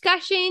your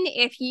discussion.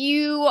 If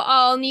you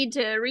all need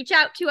to reach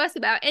out to us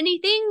about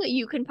anything,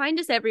 you can find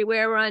us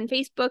everywhere. We're on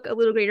Facebook, A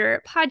Little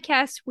Greener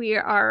Podcast. We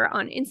are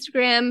on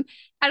Instagram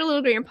at A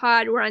Little Greener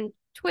Pod. We're on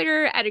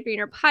Twitter at A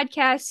Greener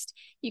Podcast.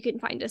 You can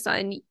find us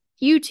on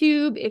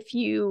YouTube if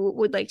you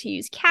would like to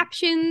use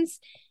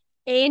captions.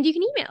 And you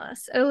can email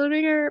us at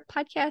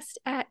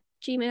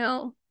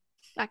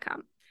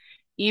alittlegreenerpodcast@gmail.com.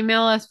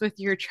 Email us with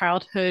your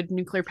childhood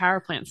nuclear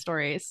power plant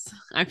stories.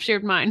 I've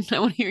shared mine. I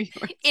want to hear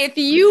yours. If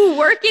you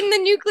work in the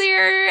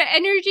nuclear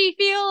energy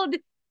field,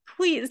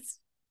 please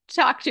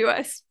talk to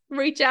us.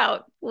 Reach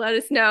out. Let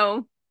us know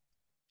if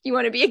you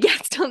want to be a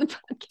guest on the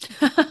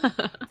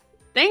podcast.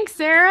 Thanks,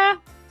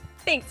 Sarah.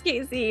 Thanks,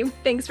 Casey.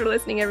 Thanks for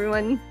listening,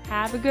 everyone.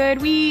 Have a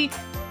good week.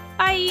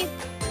 Bye.